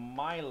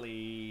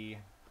 Smiley,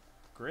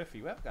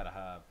 Griffey. We haven't got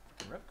a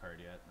rip card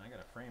yet. I got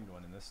a framed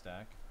one in this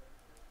stack.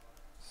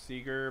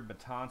 Seager,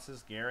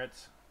 Betances,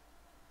 Garrett,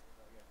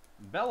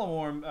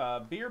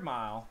 Bellamore, Beer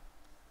Mile,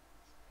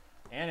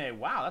 and a,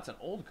 wow, that's an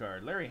old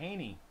card. Larry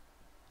Haney.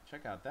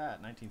 Check out that.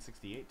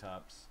 1968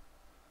 tops.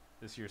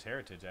 This year's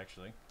Heritage,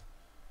 actually.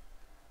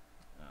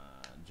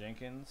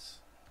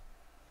 Jenkins.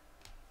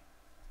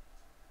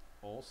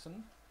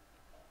 Olson.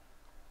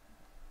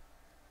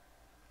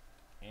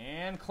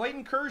 And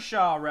Clayton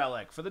Kershaw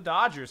relic for the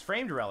Dodgers.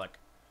 Framed relic.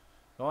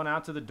 Going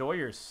out to the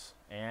Doyers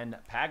and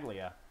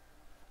Paglia.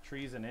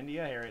 Trees in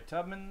India. Harriet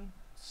Tubman.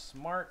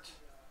 Smart.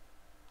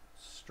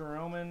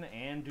 Stroman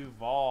and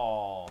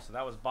Duvall. So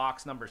that was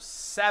box number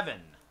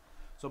 7.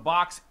 So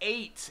box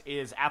 8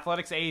 is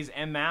Athletics A's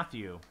M.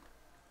 Matthew.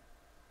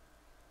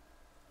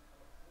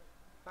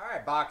 All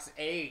right, box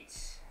 8.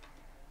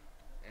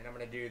 And I'm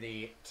going to do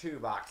the 2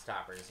 box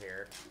toppers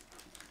here.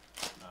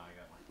 Oh, I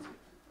got one.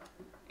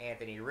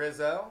 Anthony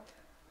Rizzo.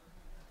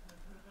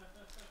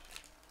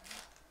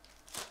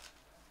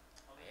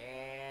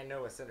 And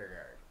Noah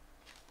Syndergaard.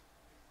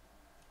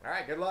 All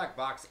right, good luck.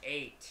 Box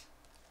 8.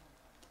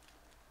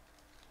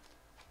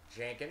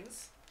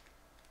 Jenkins.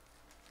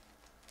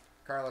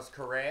 Carlos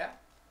Correa.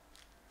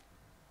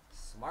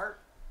 Smart.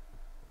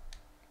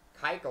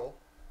 Keuchel.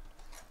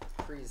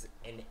 Trees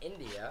in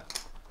India.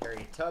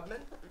 Harry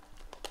Tubman.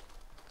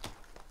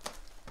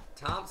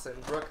 Thompson.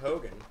 Brooke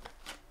Hogan.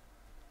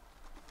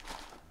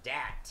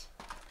 Dat.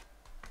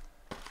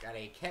 Got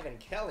a Kevin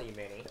Kelly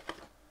mini.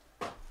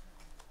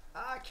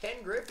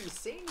 Ken Griffey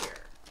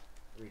Sr.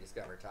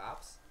 Rediscover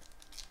tops.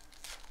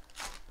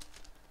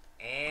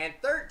 And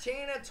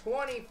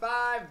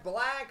 13/25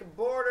 black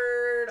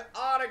bordered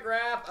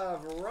autograph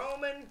of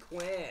Roman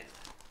Quinn.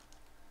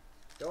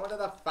 Going to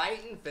the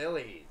Fightin'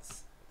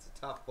 Phillies. It's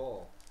a tough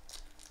pull.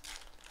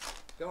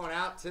 Going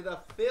out to the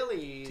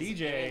Phillies.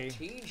 TJ. And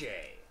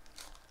TJ.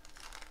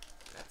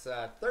 That's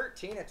a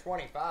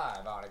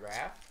 13/25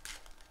 autograph.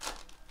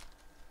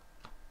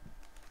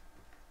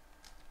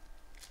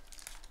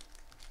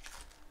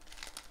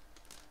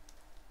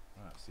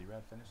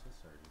 C-Rad finish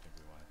this, or do you think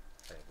we want it?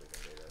 I think we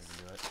can do this. We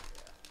can do it?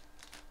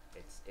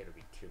 Yeah. It'll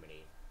be too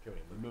many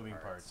Moving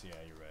parts,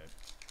 yeah, you're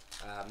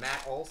right.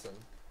 Matt Olson.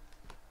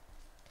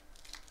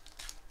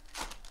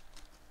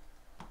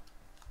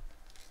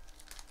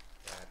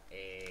 Got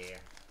a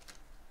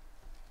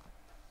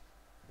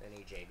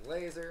Benny J.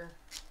 Glazer.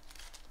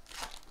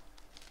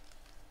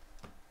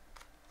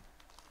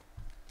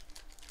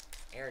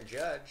 Aaron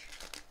Judge.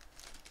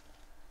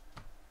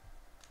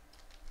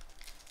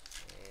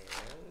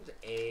 And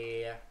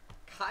a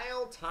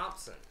Kyle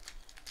Thompson.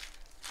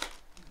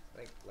 I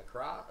think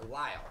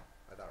Lyle.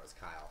 I thought it was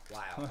Kyle.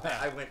 Lyle.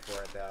 I went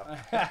for it,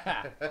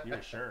 though.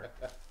 You're sure.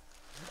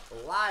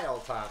 Lyle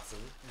Thompson.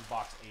 In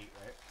box 8,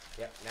 right?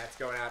 Yep, and that's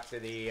going out to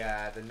the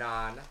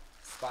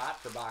non-spot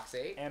for box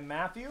 8. And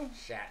Matthew?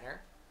 Shatner.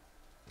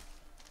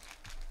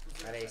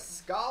 And a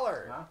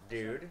scholar, Huh?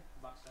 dude.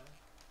 Box 7.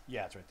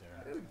 Yeah, it's right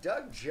there. Ooh,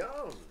 Doug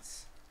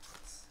Jones.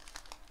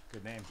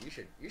 Good name.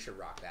 You should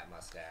rock that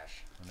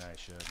mustache. And I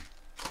should.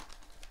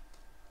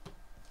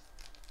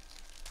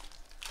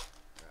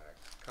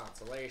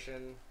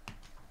 Consolation.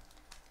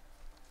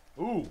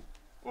 Ooh.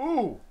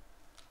 Ooh.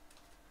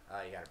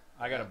 You got.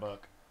 I got a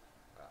book.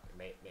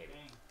 Maybe. Dang.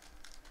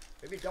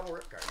 Maybe a double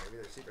rip card. Maybe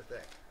they're super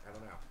thick. I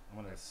don't know.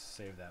 I'm going to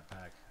save that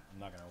pack. I'm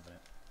not going to open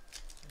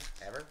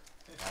it. Ever?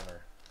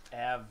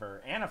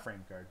 Ever. And a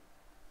frame card.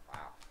 Wow.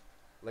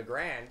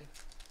 LeGrand,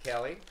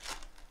 Kelly,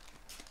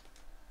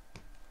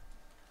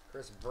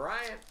 Chris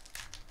Bryant,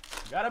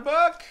 Got a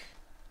book.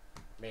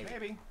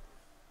 maybe.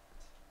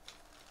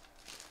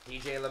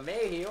 DJ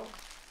LeMahieu,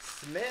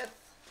 Smith,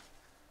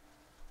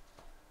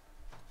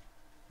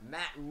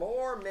 Matt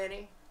Moore,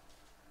 mini.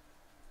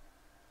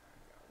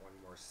 Got one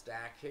more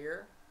stack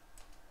here.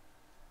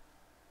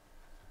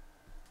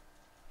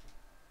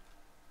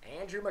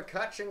 Andrew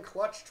McCutcheon,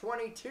 Clutch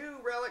 22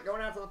 relic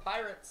going out to the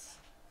Pirates.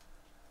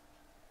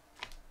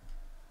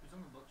 Who's on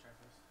the book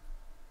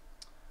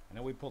checklist? I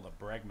know we pulled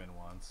a Bregman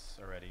once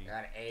already.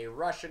 Got a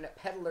Russian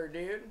peddler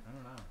dude. I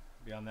don't know.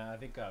 Beyond that, I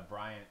think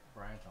Bryant's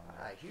on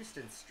there.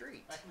 Houston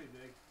Street. That could be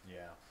big.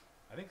 Yeah.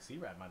 I think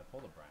C-Rad might have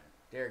pulled a Bryant.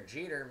 Derek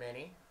Jeter,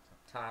 mini.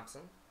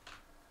 Thompson.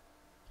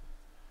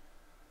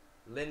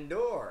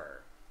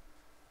 Lindor.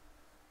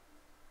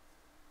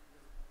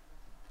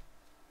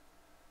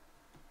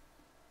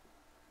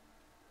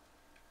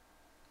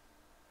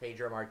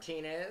 Pedro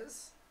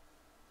Martinez.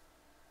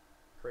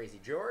 Crazy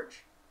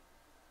George.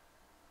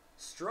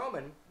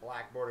 Stroman,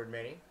 black bordered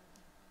mini.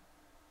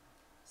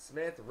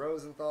 Smith,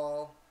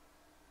 Rosenthal.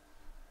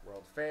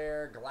 World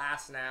Fair,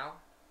 Glass now.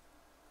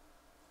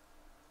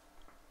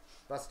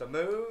 Bust a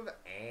move,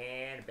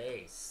 and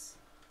base.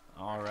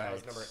 All right. That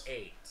was number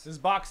 8. This is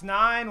box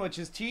 9, which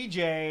is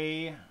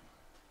TJ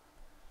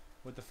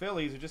with the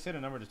Phillies, who just hit a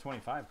number to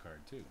 25 card,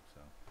 too.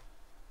 So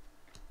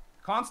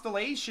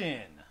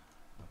Constellation.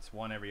 That's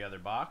one every other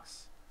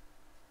box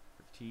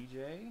for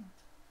TJ.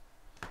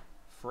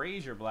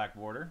 Frazier, black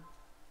border.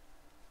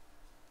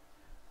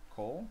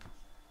 Cole.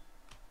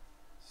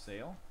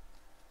 Sale.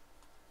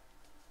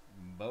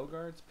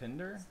 Bogarts,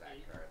 Pinder. That's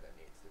that card that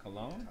needs to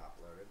Cologne? be top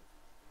loaded.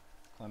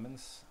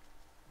 Clemens.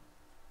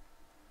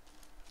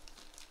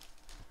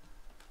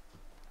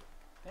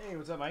 Hey,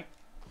 what's up, Mike?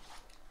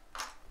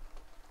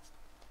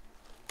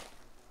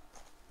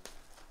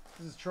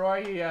 This is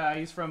Troy.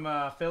 He's from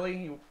Philly.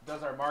 He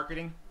does our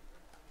marketing.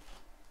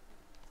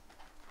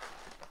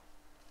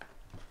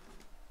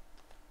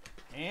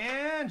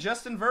 And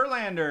Justin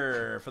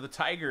Verlander for the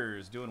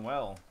Tigers, doing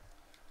well.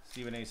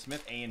 Stephen A.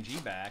 Smith, A&G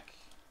back.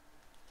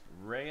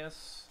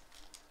 Reyes.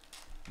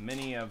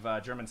 Mini of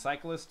German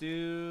cyclist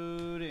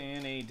dude,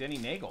 and a Denny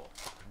Nagel.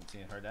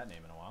 Haven't heard that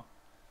name in a while.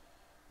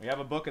 We have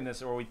a book in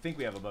this, or we think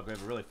we have a book. We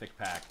have a really thick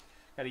pack.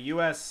 Got a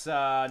U.S.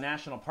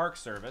 National Park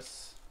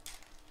Service.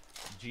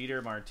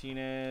 Jeter,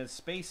 Martinez,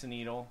 Space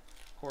Needle,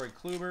 Corey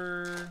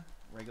Kluber,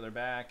 regular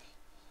back.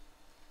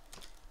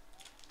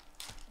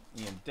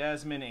 Ian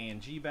Desmond,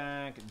 A&G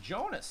back.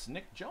 Jonas,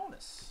 Nick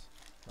Jonas.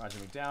 Roger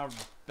McDowell,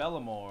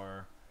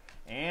 Bellamore.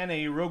 And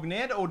a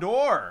Rougned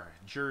Odor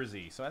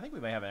jersey. So I think we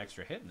may have an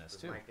extra hit in this,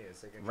 Does too. Mike need a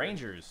signature?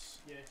 Rangers.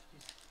 Yeah,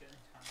 he's getting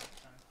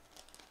time.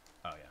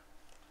 Oh, yeah.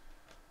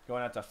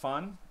 Going out to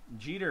Fun.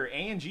 Jeter,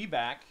 A&G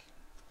back.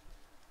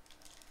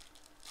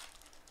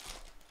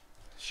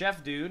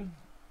 Chef Dude.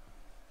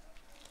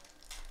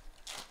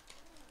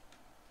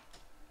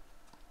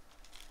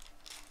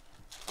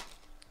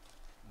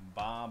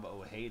 Bob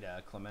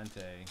Ojeda,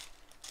 Clemente.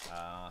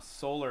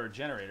 Solar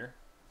Generator.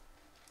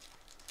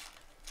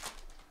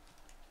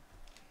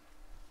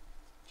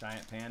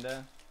 Giant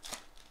Panda.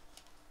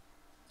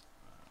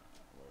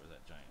 Where was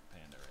that Giant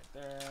Panda right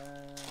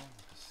there?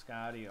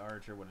 Scotty,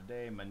 Archer, what a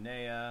day.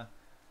 Manea,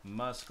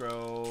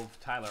 Musgrove,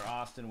 Tyler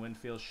Austin,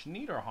 Winfield,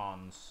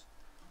 Schneiderhans.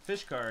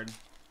 Fish card.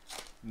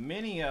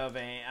 Mini of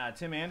a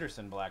Tim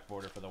Anderson black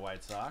border for the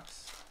White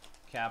Sox.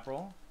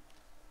 Caprell.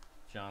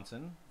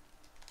 Johnson.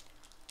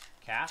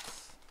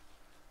 Cats.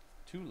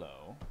 Too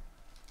low.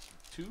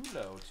 Too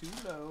low. Too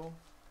low.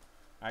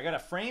 I got a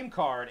frame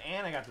card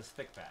and I got this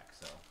thick pack,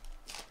 so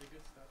Pretty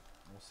good stuff.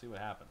 we'll see what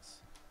happens.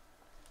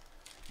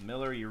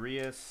 Miller,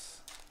 Urias.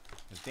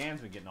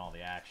 Dan's been getting all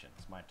the action.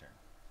 It's my turn.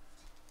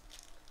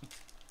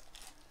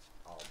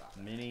 All about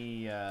that.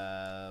 Mini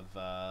of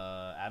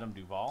Adam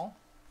Duvall.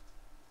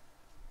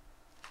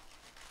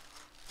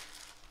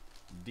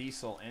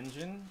 Diesel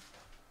engine.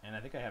 And I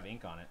think I have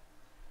ink on it.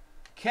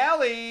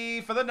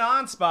 Kelly for the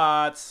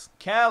non-spots.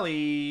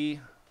 Kelly.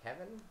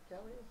 Kevin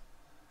Kelly?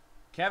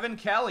 Kevin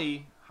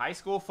Kelly, high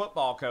school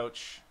football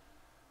coach.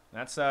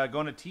 That's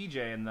going to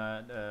TJ in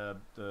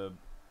the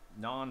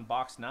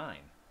non-box 9.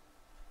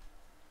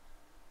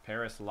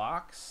 Paris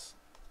Locks.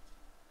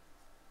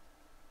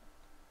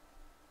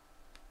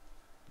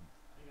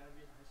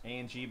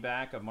 A&G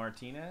back of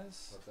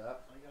Martinez. What's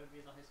up? Well, you gotta be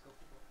in the high school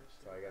people first.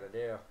 That's all I gotta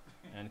do.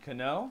 And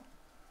Cano.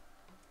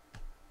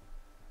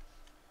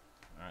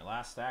 All right,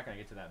 last stack. I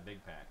get to that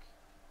big pack.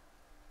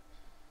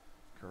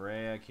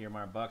 Correa,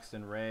 Kiermaier,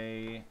 Buxton,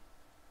 Ray,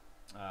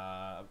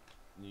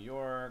 New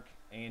York,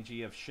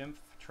 A&G of Schimpf,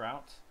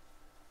 Trout,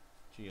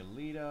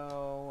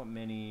 Giolito,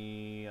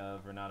 mini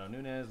of Renato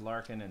Nunez,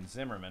 Larkin, and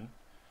Zimmerman.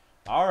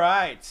 All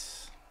right.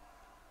 It's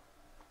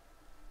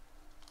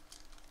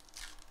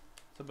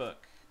a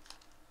book.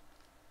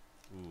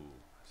 Ooh,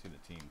 I see the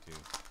team too.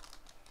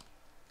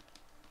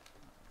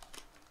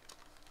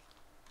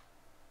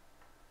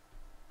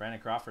 Brandon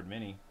Crawford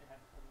mini.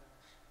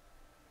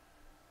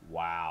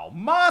 Wow.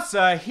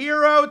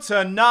 Masahiro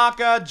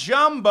Tanaka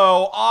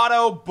Jumbo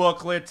Auto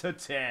Booklet to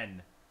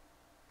 10.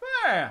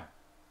 Yeah.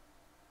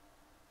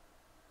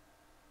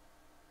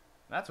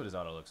 That's what his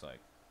auto looks like.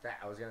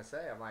 I was gonna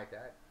say, I'm like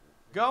that.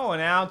 Going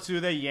out to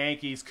the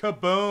Yankees.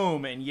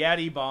 Kaboom and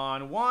Yeti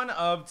Bond. 1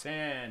 of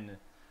 10.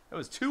 There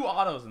was 2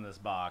 autos in this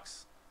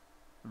box.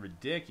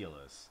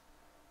 Ridiculous.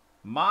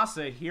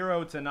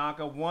 Masahiro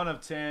Tanaka, 1 of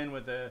 10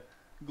 with a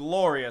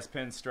glorious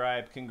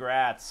pinstripe.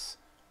 Congrats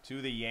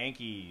to the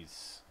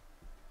Yankees.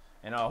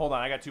 And hold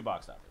on, I got 2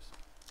 box toppers.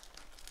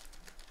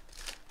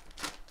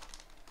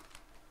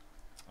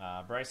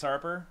 Bryce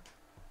Harper.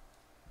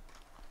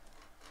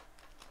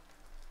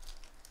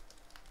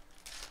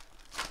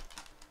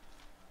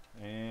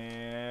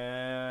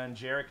 And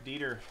Jarek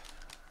Dieter.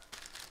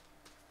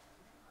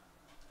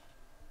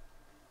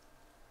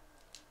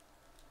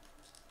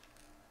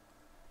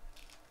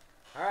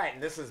 All right,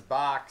 and this is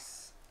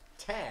box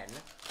 10.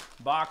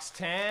 Box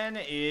 10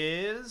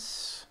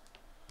 is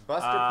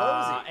Buster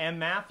Posey. and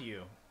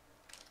Matthew.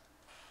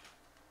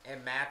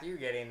 And Matthew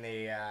getting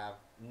the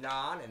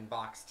non in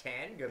box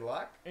 10. Good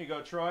luck. Here you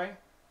go, Troy.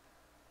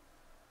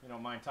 You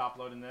don't mind top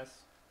loading this?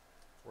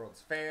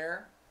 World's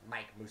Fair.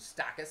 Mike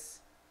Moustakas.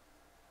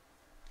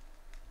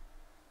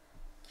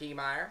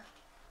 Kiermaier.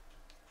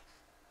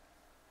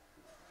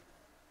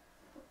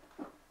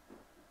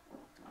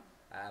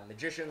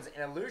 Magicians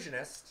and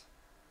Illusionist.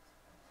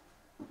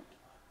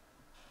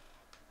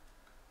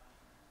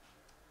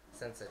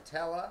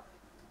 Sensatella.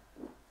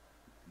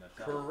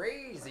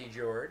 Crazy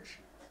George.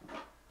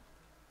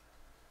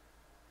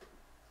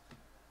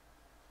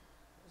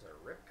 Those are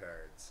rip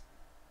cards.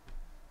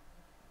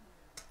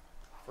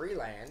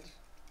 Freeland.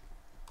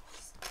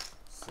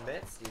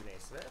 Smith, Stephen A.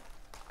 Smith.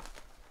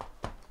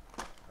 Oh,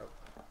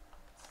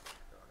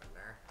 going in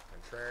there.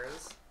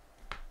 Contreras.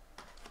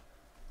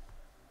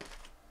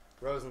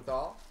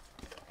 Rosenthal.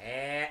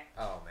 And,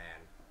 oh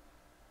man.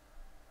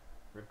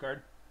 Rip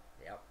card?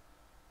 Yep.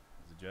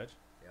 Is it Judge?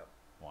 Yep.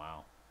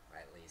 Wow.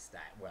 At least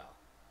that, well.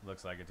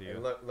 Looks like it to you.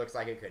 It looks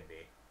like it could be.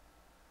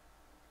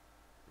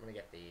 I'm going to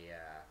get the,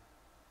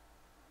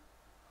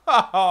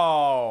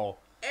 Oh!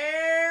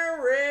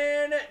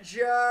 Aaron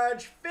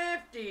Judge,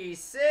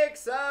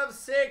 56 of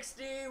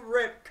 60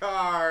 rip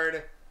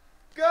card.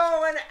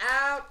 Going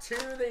out to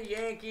the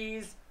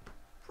Yankees.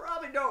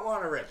 Probably don't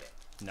want to rip it.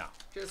 No.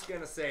 Just going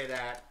to say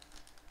that.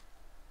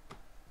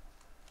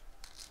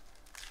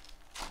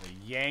 The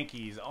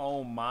Yankees,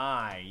 oh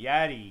my.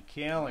 Yeti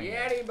killing it.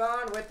 Yeti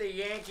Bond with the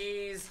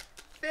Yankees,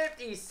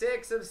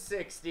 56 of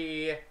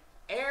 60.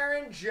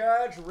 Aaron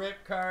Judge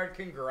rip card,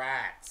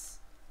 congrats.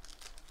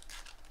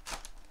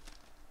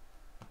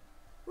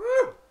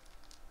 Woo!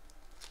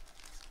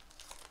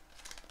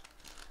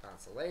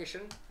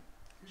 Consolation.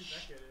 Who's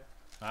that guy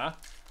there? Huh?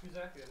 Who's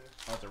that guy there?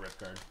 Oh, it's a rip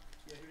card.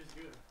 Yeah, who's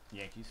good?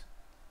 Yankees.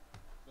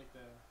 Like the,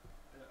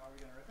 are we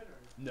gonna rip it or?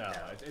 No,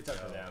 No. it's up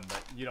No. to them,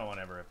 but you don't want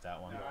to ever rip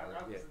that one. No, I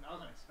yeah.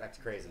 wasn't expecting. That's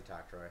crazy it.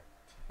 talk, Troy.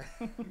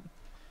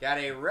 Got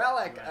a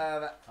relic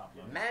of Top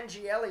load.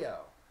 Mangiello.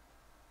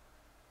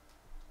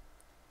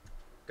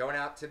 Going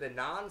out to the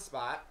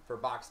non-spot for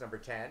box number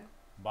 10.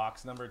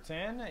 Box number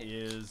 10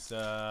 is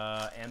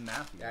M.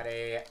 Matthew. Got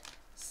a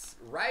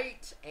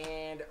right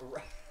and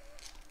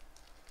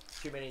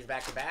two minis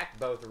back to back,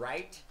 both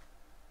right.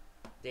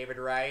 David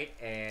Wright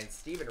and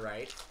Stephen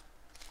Wright.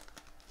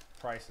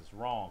 Price is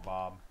wrong,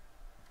 Bob.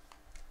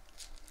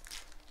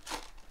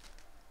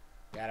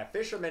 Got a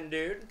Fisherman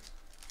dude.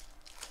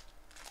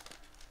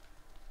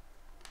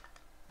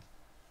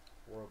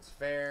 World's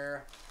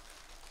Fair.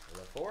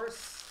 La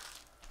Force.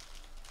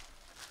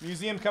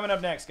 Museum coming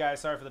up next, guys.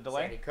 Sorry for the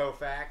delay. Sandy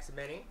Koufax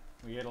mini.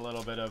 We had a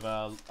little bit of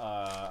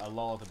a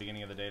lull at the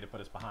beginning of the day to put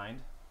us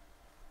behind.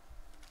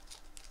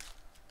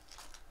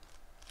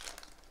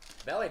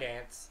 Belly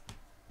Dance.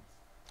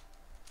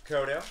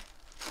 Kodo.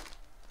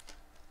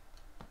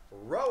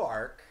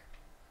 Roark.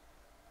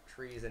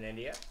 Trees in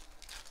India.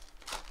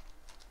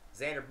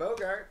 Xander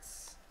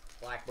Bogaerts.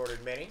 Black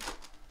bordered mini.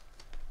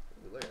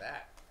 Ooh, look at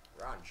that.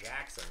 Ron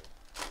Jackson.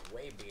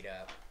 Way beat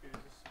up. Is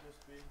this supposed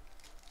to be?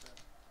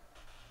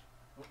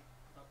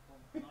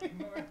 Not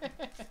anymore.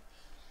 Thanks.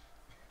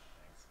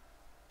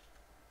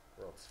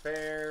 World's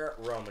Fair.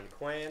 Roman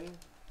Quinn.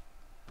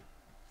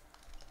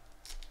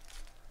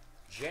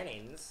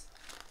 Jennings.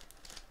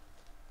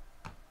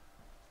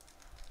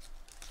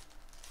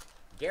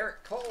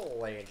 Garrett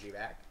Cole, A&G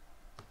back.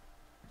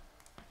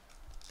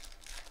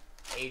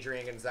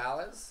 Adrian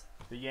Gonzalez.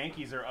 The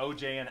Yankees are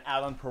OJ and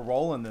Alan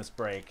Parole in this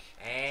break.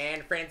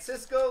 And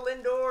Francisco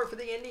Lindor for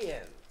the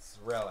Indians.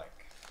 Relic.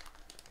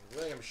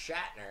 William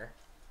Shatner.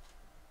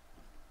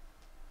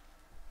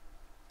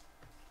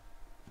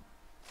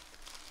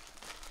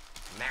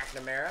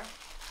 McNamara.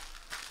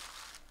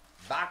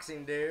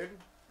 Boxing Dude.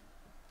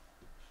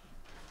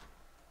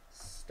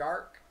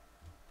 Stark.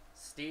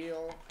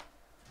 Steel.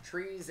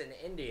 Trees in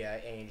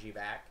India, Angie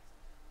back.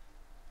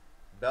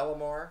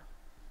 Bellamore.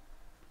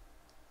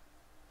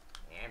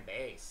 And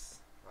base.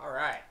 All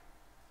right.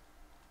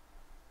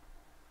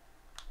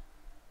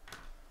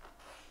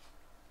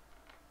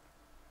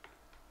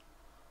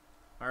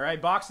 All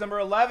right, box number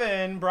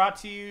 11 brought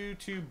to you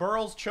to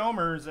Burles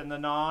Chomers and the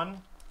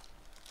non.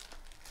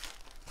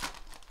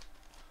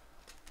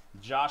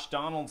 Josh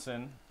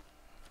Donaldson.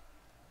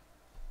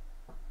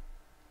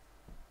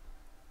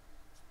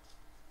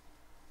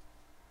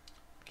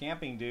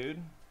 Camping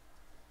Dude.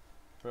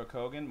 Brooke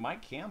Hogan.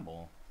 Mike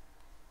Campbell.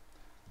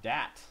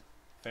 Dat.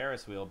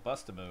 Ferris Wheel.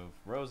 Bust-a-Move.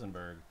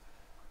 Rosenberg.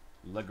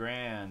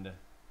 LeGrand.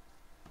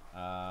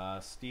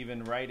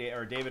 Stephen Wright,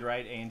 or David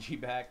Wright, A&G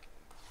back.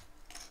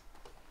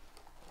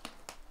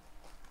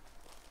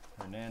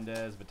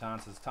 Hernandez.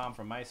 Batances. Tom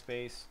from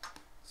MySpace.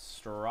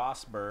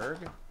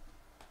 Strasburg.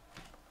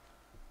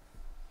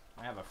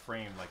 I have a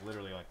frame, like,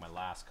 literally like my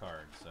last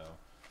card, so.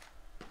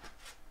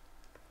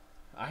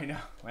 I know.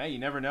 Well, you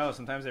never know.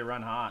 Sometimes they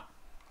run hot.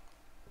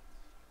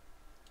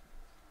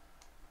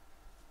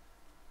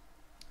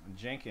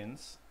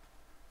 Jenkins.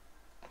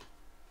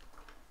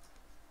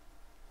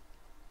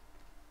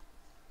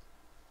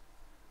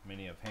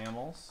 Many of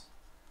Hamels.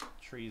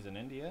 Trees in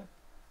India.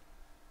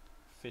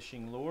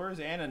 Fishing Lures.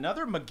 And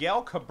another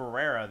Miguel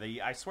Cabrera.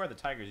 I swear the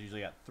Tigers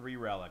usually got 3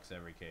 relics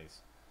every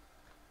case.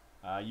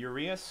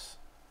 Urias.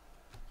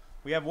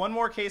 We have one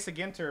more case of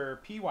Ginter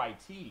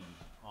PYT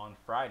on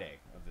Friday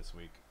of this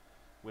week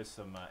with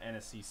some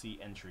NSCC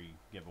entry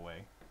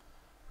giveaway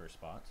per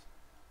spot.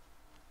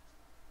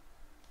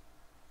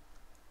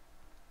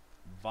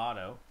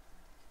 Votto.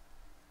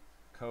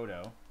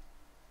 Cotto.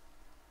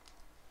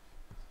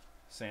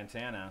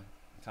 Santana.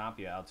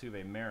 Tapia.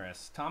 Altuve.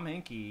 Maris. Tom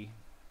Henke.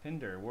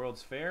 Pinder.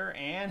 World's Fair.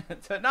 And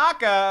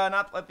Tanaka.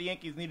 Not that the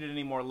Yankees needed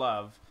any more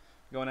love.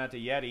 Going out to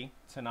Yeti.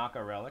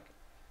 Tanaka relic.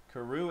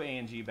 Carew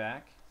A&G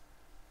back.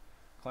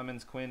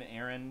 Clemens, Quinn,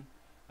 Aaron,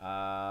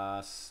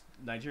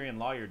 Nigerian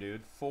Lawyer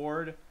Dude,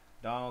 Ford,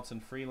 Donaldson,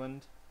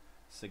 Freeland,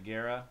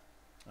 Segura,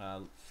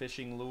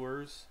 Fishing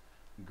Lures,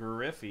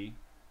 Griffey.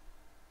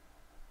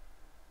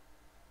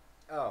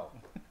 Oh.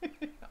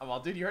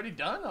 Well, dude, you already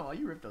done? Oh,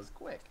 you ripped those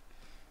quick.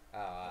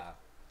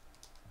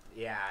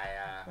 Yeah,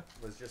 I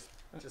was just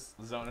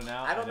zoning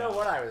out. I don't know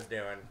what I was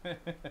doing.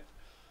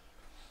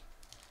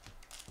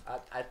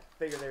 I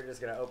figured they were just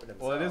gonna open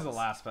themselves. Well, it is a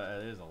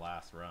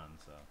last run,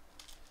 so.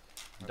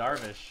 Okay.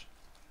 Darvish.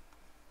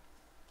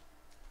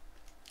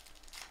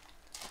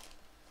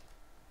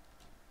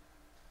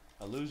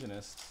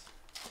 Illusionists.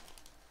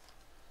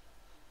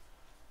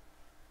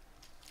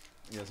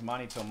 Yes,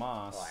 Manny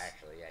Tomas. Well,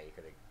 actually, yeah, you're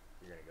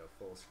gonna go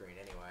full screen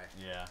anyway.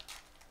 Yeah.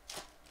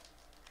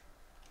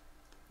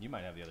 You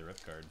might have the other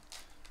rip card.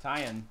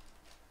 Tyen.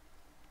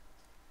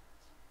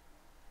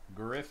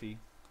 Griffey.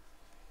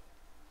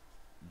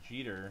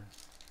 Jeter.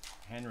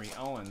 Henry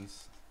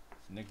Owens.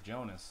 Nick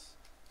Jonas.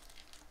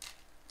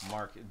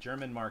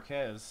 German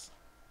Marquez.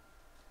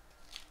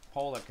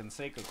 Pollock,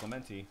 Canseco,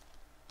 Clemente.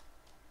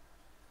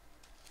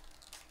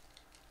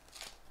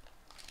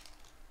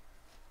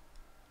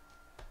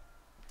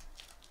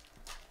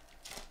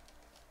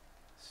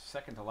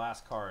 Second to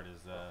last card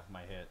is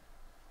my hit.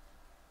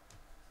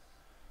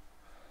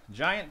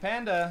 Giant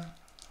Panda.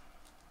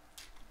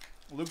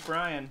 Luke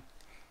Bryan.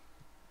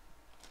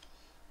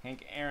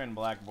 Hank Aaron,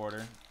 black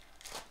border.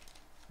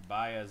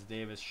 Baez,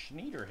 Davis,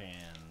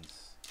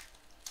 Schneiderhands.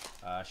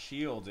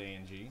 Shields,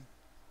 A&G.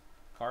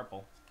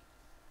 Carpel.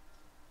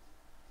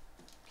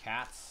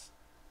 Cats.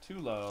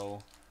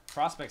 Tulo.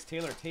 Prospects,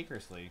 Taylor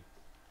Takersley.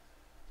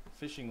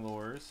 Fishing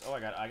Lures. Oh, I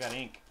got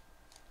ink.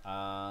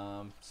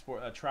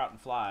 Trout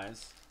and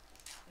Flies.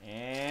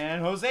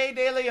 And Jose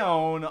De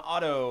Leon,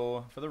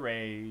 auto for the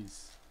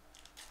Rays.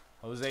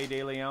 Jose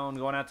De Leon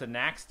going out to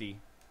Naxty.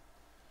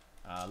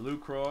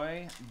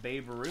 Lucroy,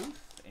 Babe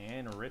Ruth,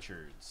 and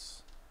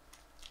Richards.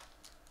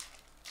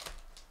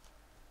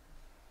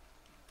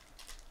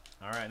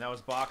 All right, and that was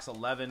box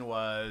 11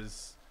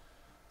 was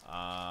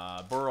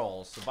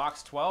Burles. So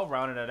box 12,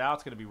 rounding it out,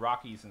 it's going to be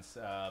Rockies and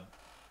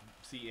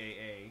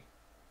CAA.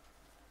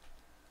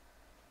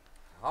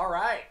 All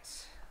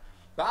right.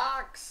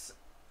 Box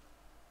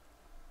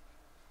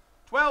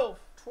 12.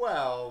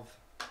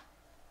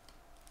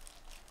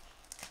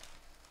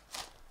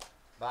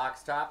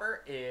 Box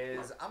topper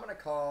is, I'm going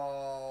to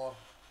call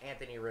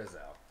Anthony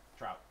Rizzo.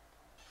 Trout.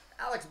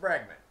 Alex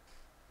Bregman.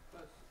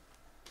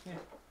 Yeah.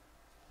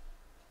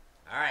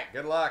 All right,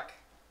 good luck.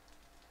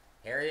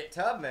 Harriet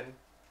Tubman.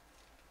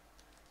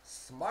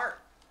 Smart.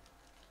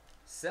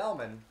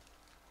 Selman.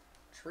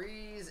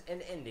 Trees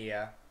in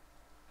India.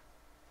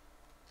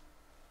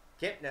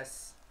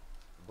 Kipnis.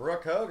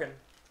 Brooke Hogan.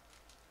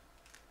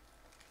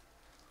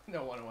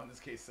 No 101. This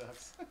case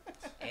sucks.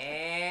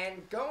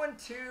 And going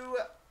to...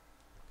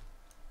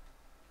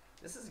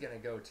 This is going to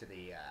go to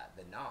the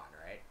non,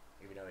 right?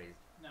 Even though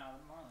No,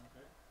 the Marlins,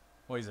 right?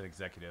 Well, he's an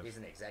executive. he's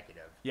an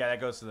executive. Yeah, that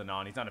goes to the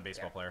non. He's not a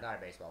baseball Yeah, player. Not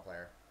a baseball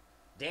player.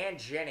 Dan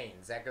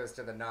Jennings, that goes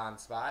to the non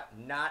spot.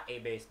 Not a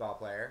baseball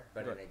player,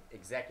 but an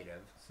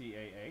executive.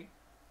 CAA.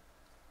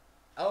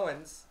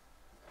 Owens,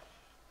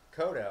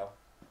 Kodo.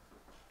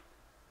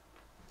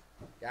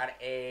 Got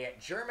a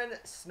German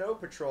Snow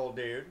Patrol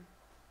dude,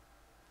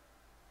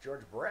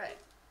 George Brett.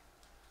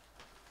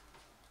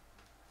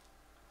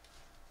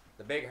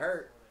 The Big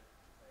Hurt,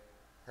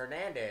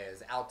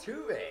 Hernandez,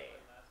 Altuve.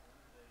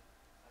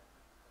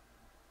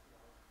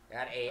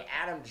 Got a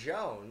Adam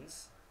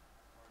Jones.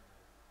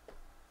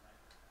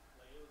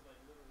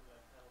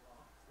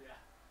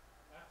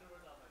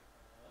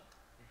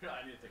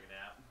 I need to take a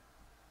nap.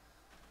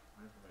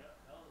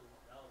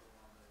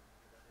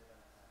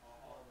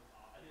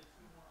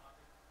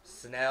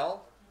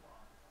 Snell.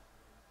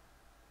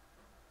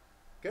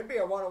 Could be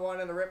a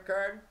 101 in the rip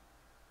card.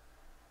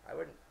 I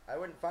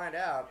wouldn't find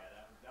out.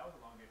 Yeah, that was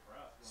a long game for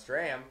us.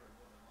 Stram.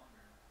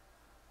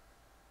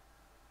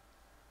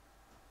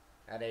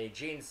 Got a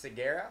Gene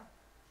Segura.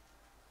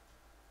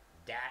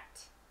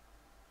 Dat.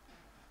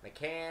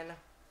 McCann.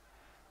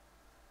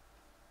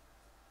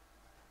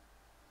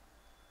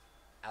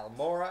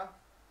 Almora.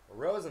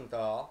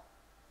 Rosenthal.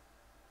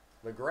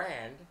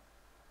 LeGrand.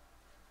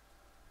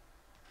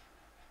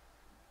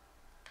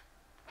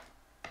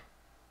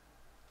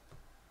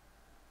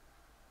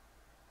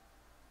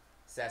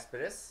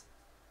 Cespedes.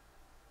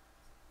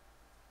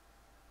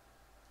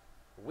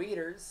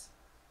 Wieters.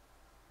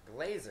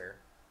 Glazer.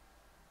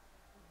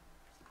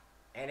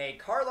 And a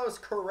Carlos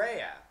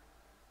Correa.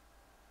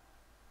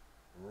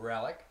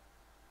 Relic.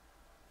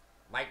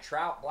 Mike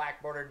Trout,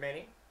 black bordered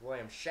mini.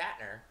 William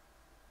Shatner.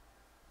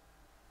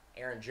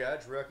 Aaron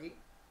Judge, rookie.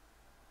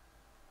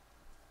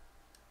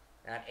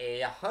 Got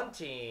a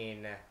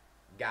hunting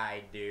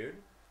guide dude.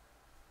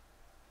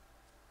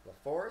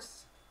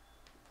 LaForce.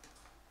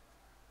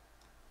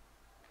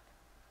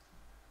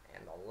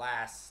 And the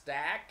last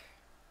stack.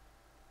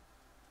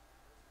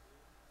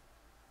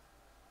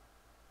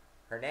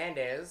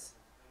 Hernandez.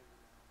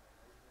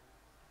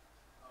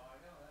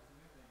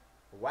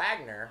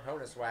 Wagner,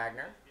 Honus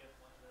Wagner.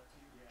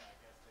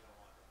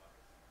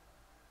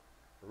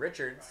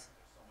 Richards.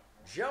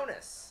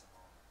 Jonas.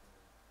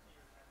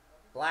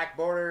 Black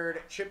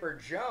bordered Chipper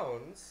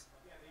Jones.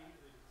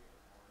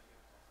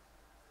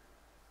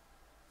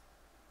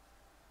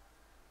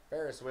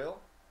 Ferris wheel.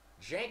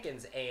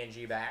 Jenkins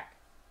A&G back.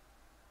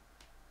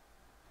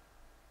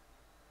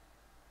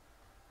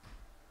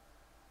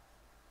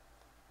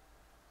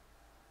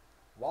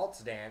 Waltz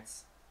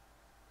Dance.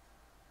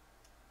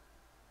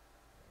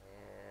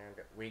 And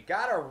we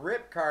got a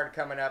rip card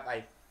coming up,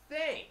 I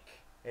think.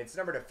 It's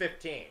number to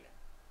 15.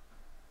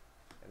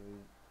 And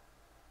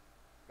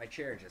my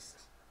chair just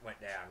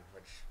went down,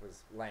 which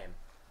was lame.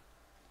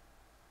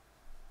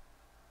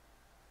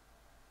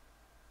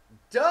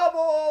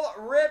 Double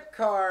rip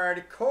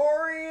card,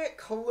 Corey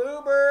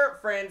Kluber,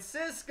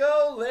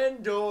 Francisco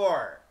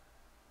Lindor.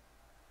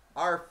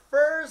 Our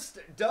first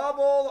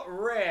double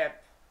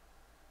rip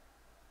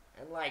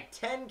in like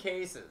 10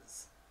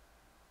 cases.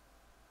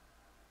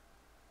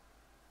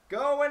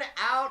 Going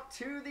out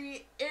to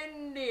the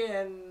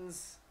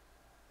Indians.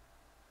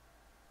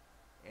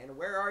 And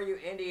where are you,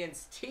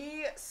 Indians?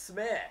 T.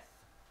 Smith.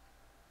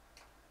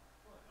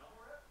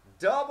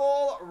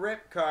 Double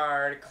rip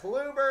card.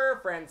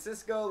 Kluber,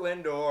 Francisco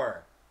Lindor.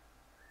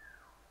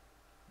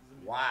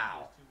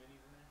 Wow.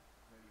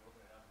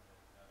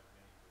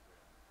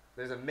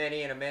 There's a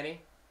mini and a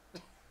mini?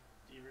 Do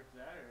you rip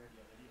that or?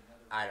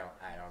 I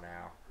don't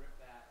know.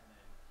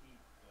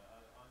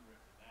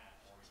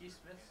 T.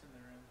 Smith's in the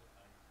room.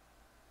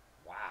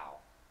 Wow.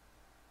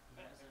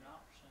 That's an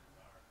option.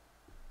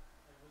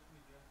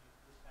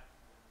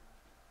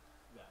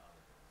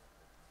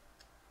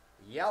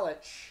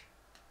 Yelich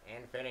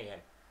and Finnegan.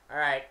 All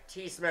right,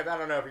 T. Smith, I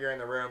don't know if you're in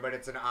the room, but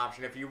it's an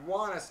option. If you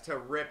want us to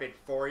rip it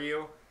for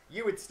you,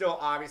 you would still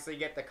obviously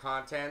get the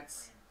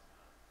contents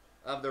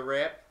of the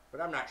rip, but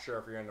I'm not sure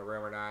if you're in the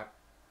room or not.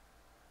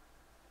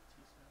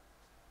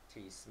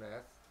 T.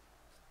 Smith.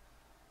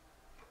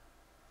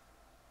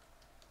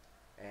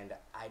 And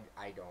I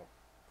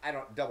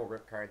don't double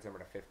rip cards number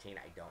to 15.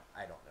 I don't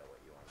know what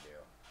you want to do.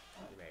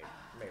 You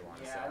may want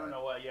to sell I don't it.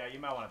 know what. Yeah, you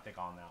might want to think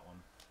on that one.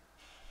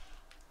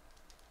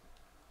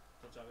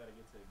 Don't y'all gotta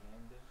get to the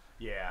game, dude?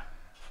 Yeah.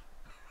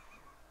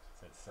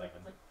 It's at 7.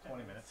 It's like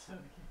 20 minutes.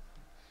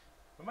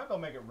 We might be able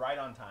to make it right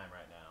on time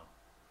right now.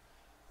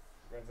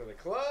 Went to the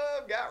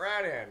club, got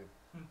right in.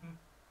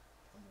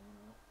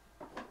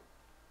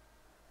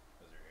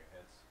 Those are your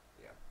hits.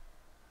 Yeah.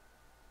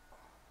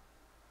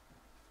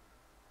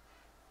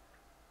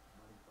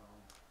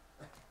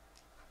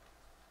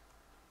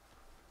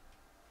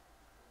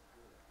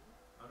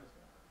 I'm just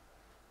gonna.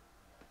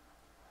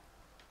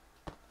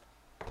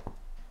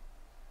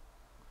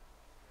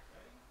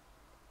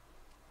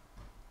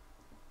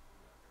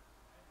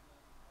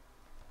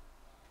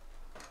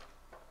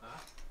 Huh?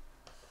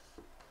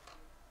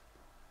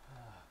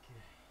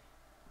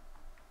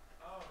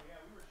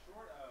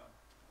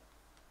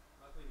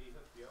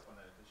 hooked you up on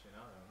that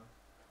aficionado, huh?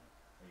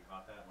 Oh, you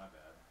caught that? My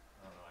bad.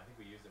 I don't know. I think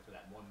we used it for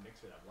that one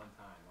mixer that one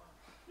time, huh?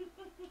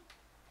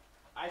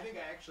 I think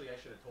I should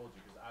have told you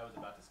because I was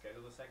about to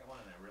schedule the second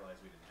one and I realized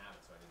we didn't have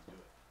it, so I didn't do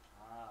it.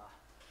 Ah.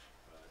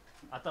 But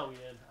I thought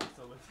we had. I'm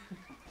still with.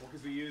 well,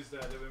 because we used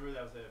remember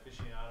that was the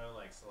aficionado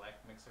like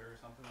select mixer or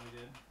something we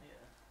did. Yeah.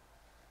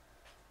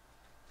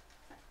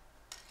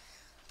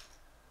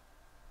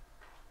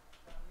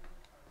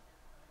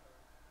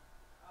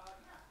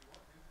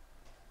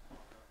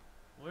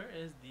 Where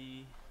is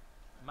the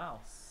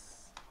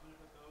mouse? I'm gonna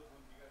put those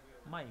ones you guys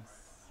got.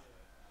 Mice.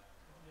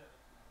 Yeah,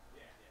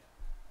 yeah.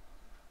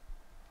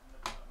 I'm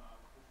gonna put them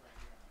push right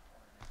here on the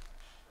corner next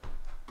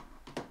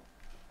to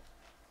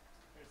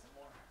Here's some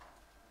more.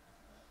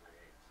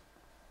 Great.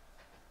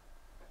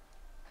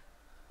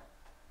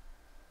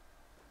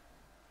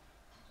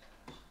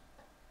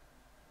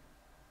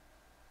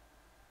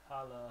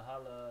 Holla,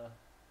 holla.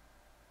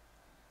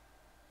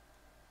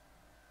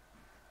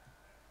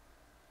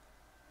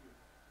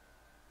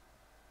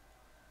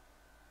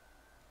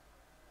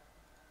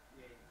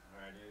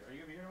 Alright, dude. Are you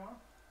gonna be here tomorrow?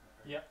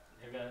 Yep.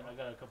 I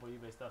got a couple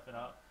eBay stuff and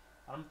out.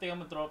 I don't think I'm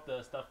gonna throw up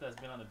the stuff that's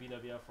been on the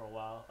BWF for a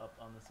while up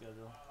on the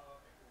schedule.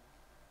 Oh, okay, cool.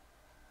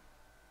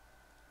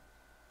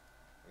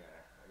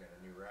 I got a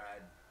new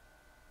ride.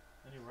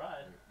 A new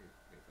ride.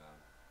 New phone.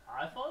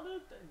 iPhone,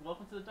 dude.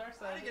 Welcome to the dark I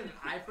side. didn't get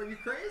an iPhone. You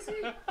crazy?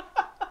 No,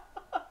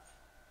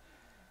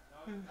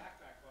 it's a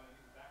backpack phone. I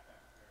need a backpack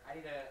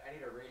carrier. I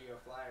need a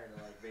radio flyer to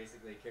like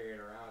basically carry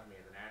it around with me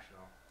at the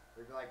national.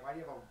 They'd be like, "Why do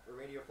you have a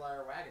radio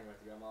flyer wagon with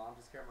you?" I'm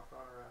just carrying my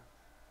phone around.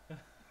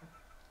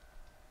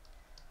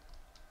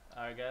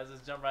 Alright, guys,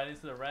 let's jump right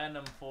into the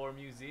random for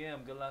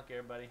museum. Good luck,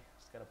 everybody.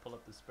 Just gotta pull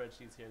up the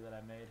spreadsheets here that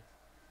I made.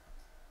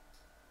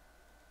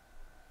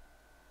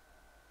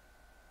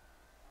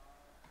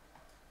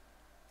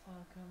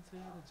 Welcome to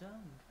the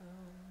jungle.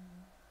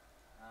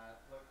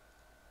 Look,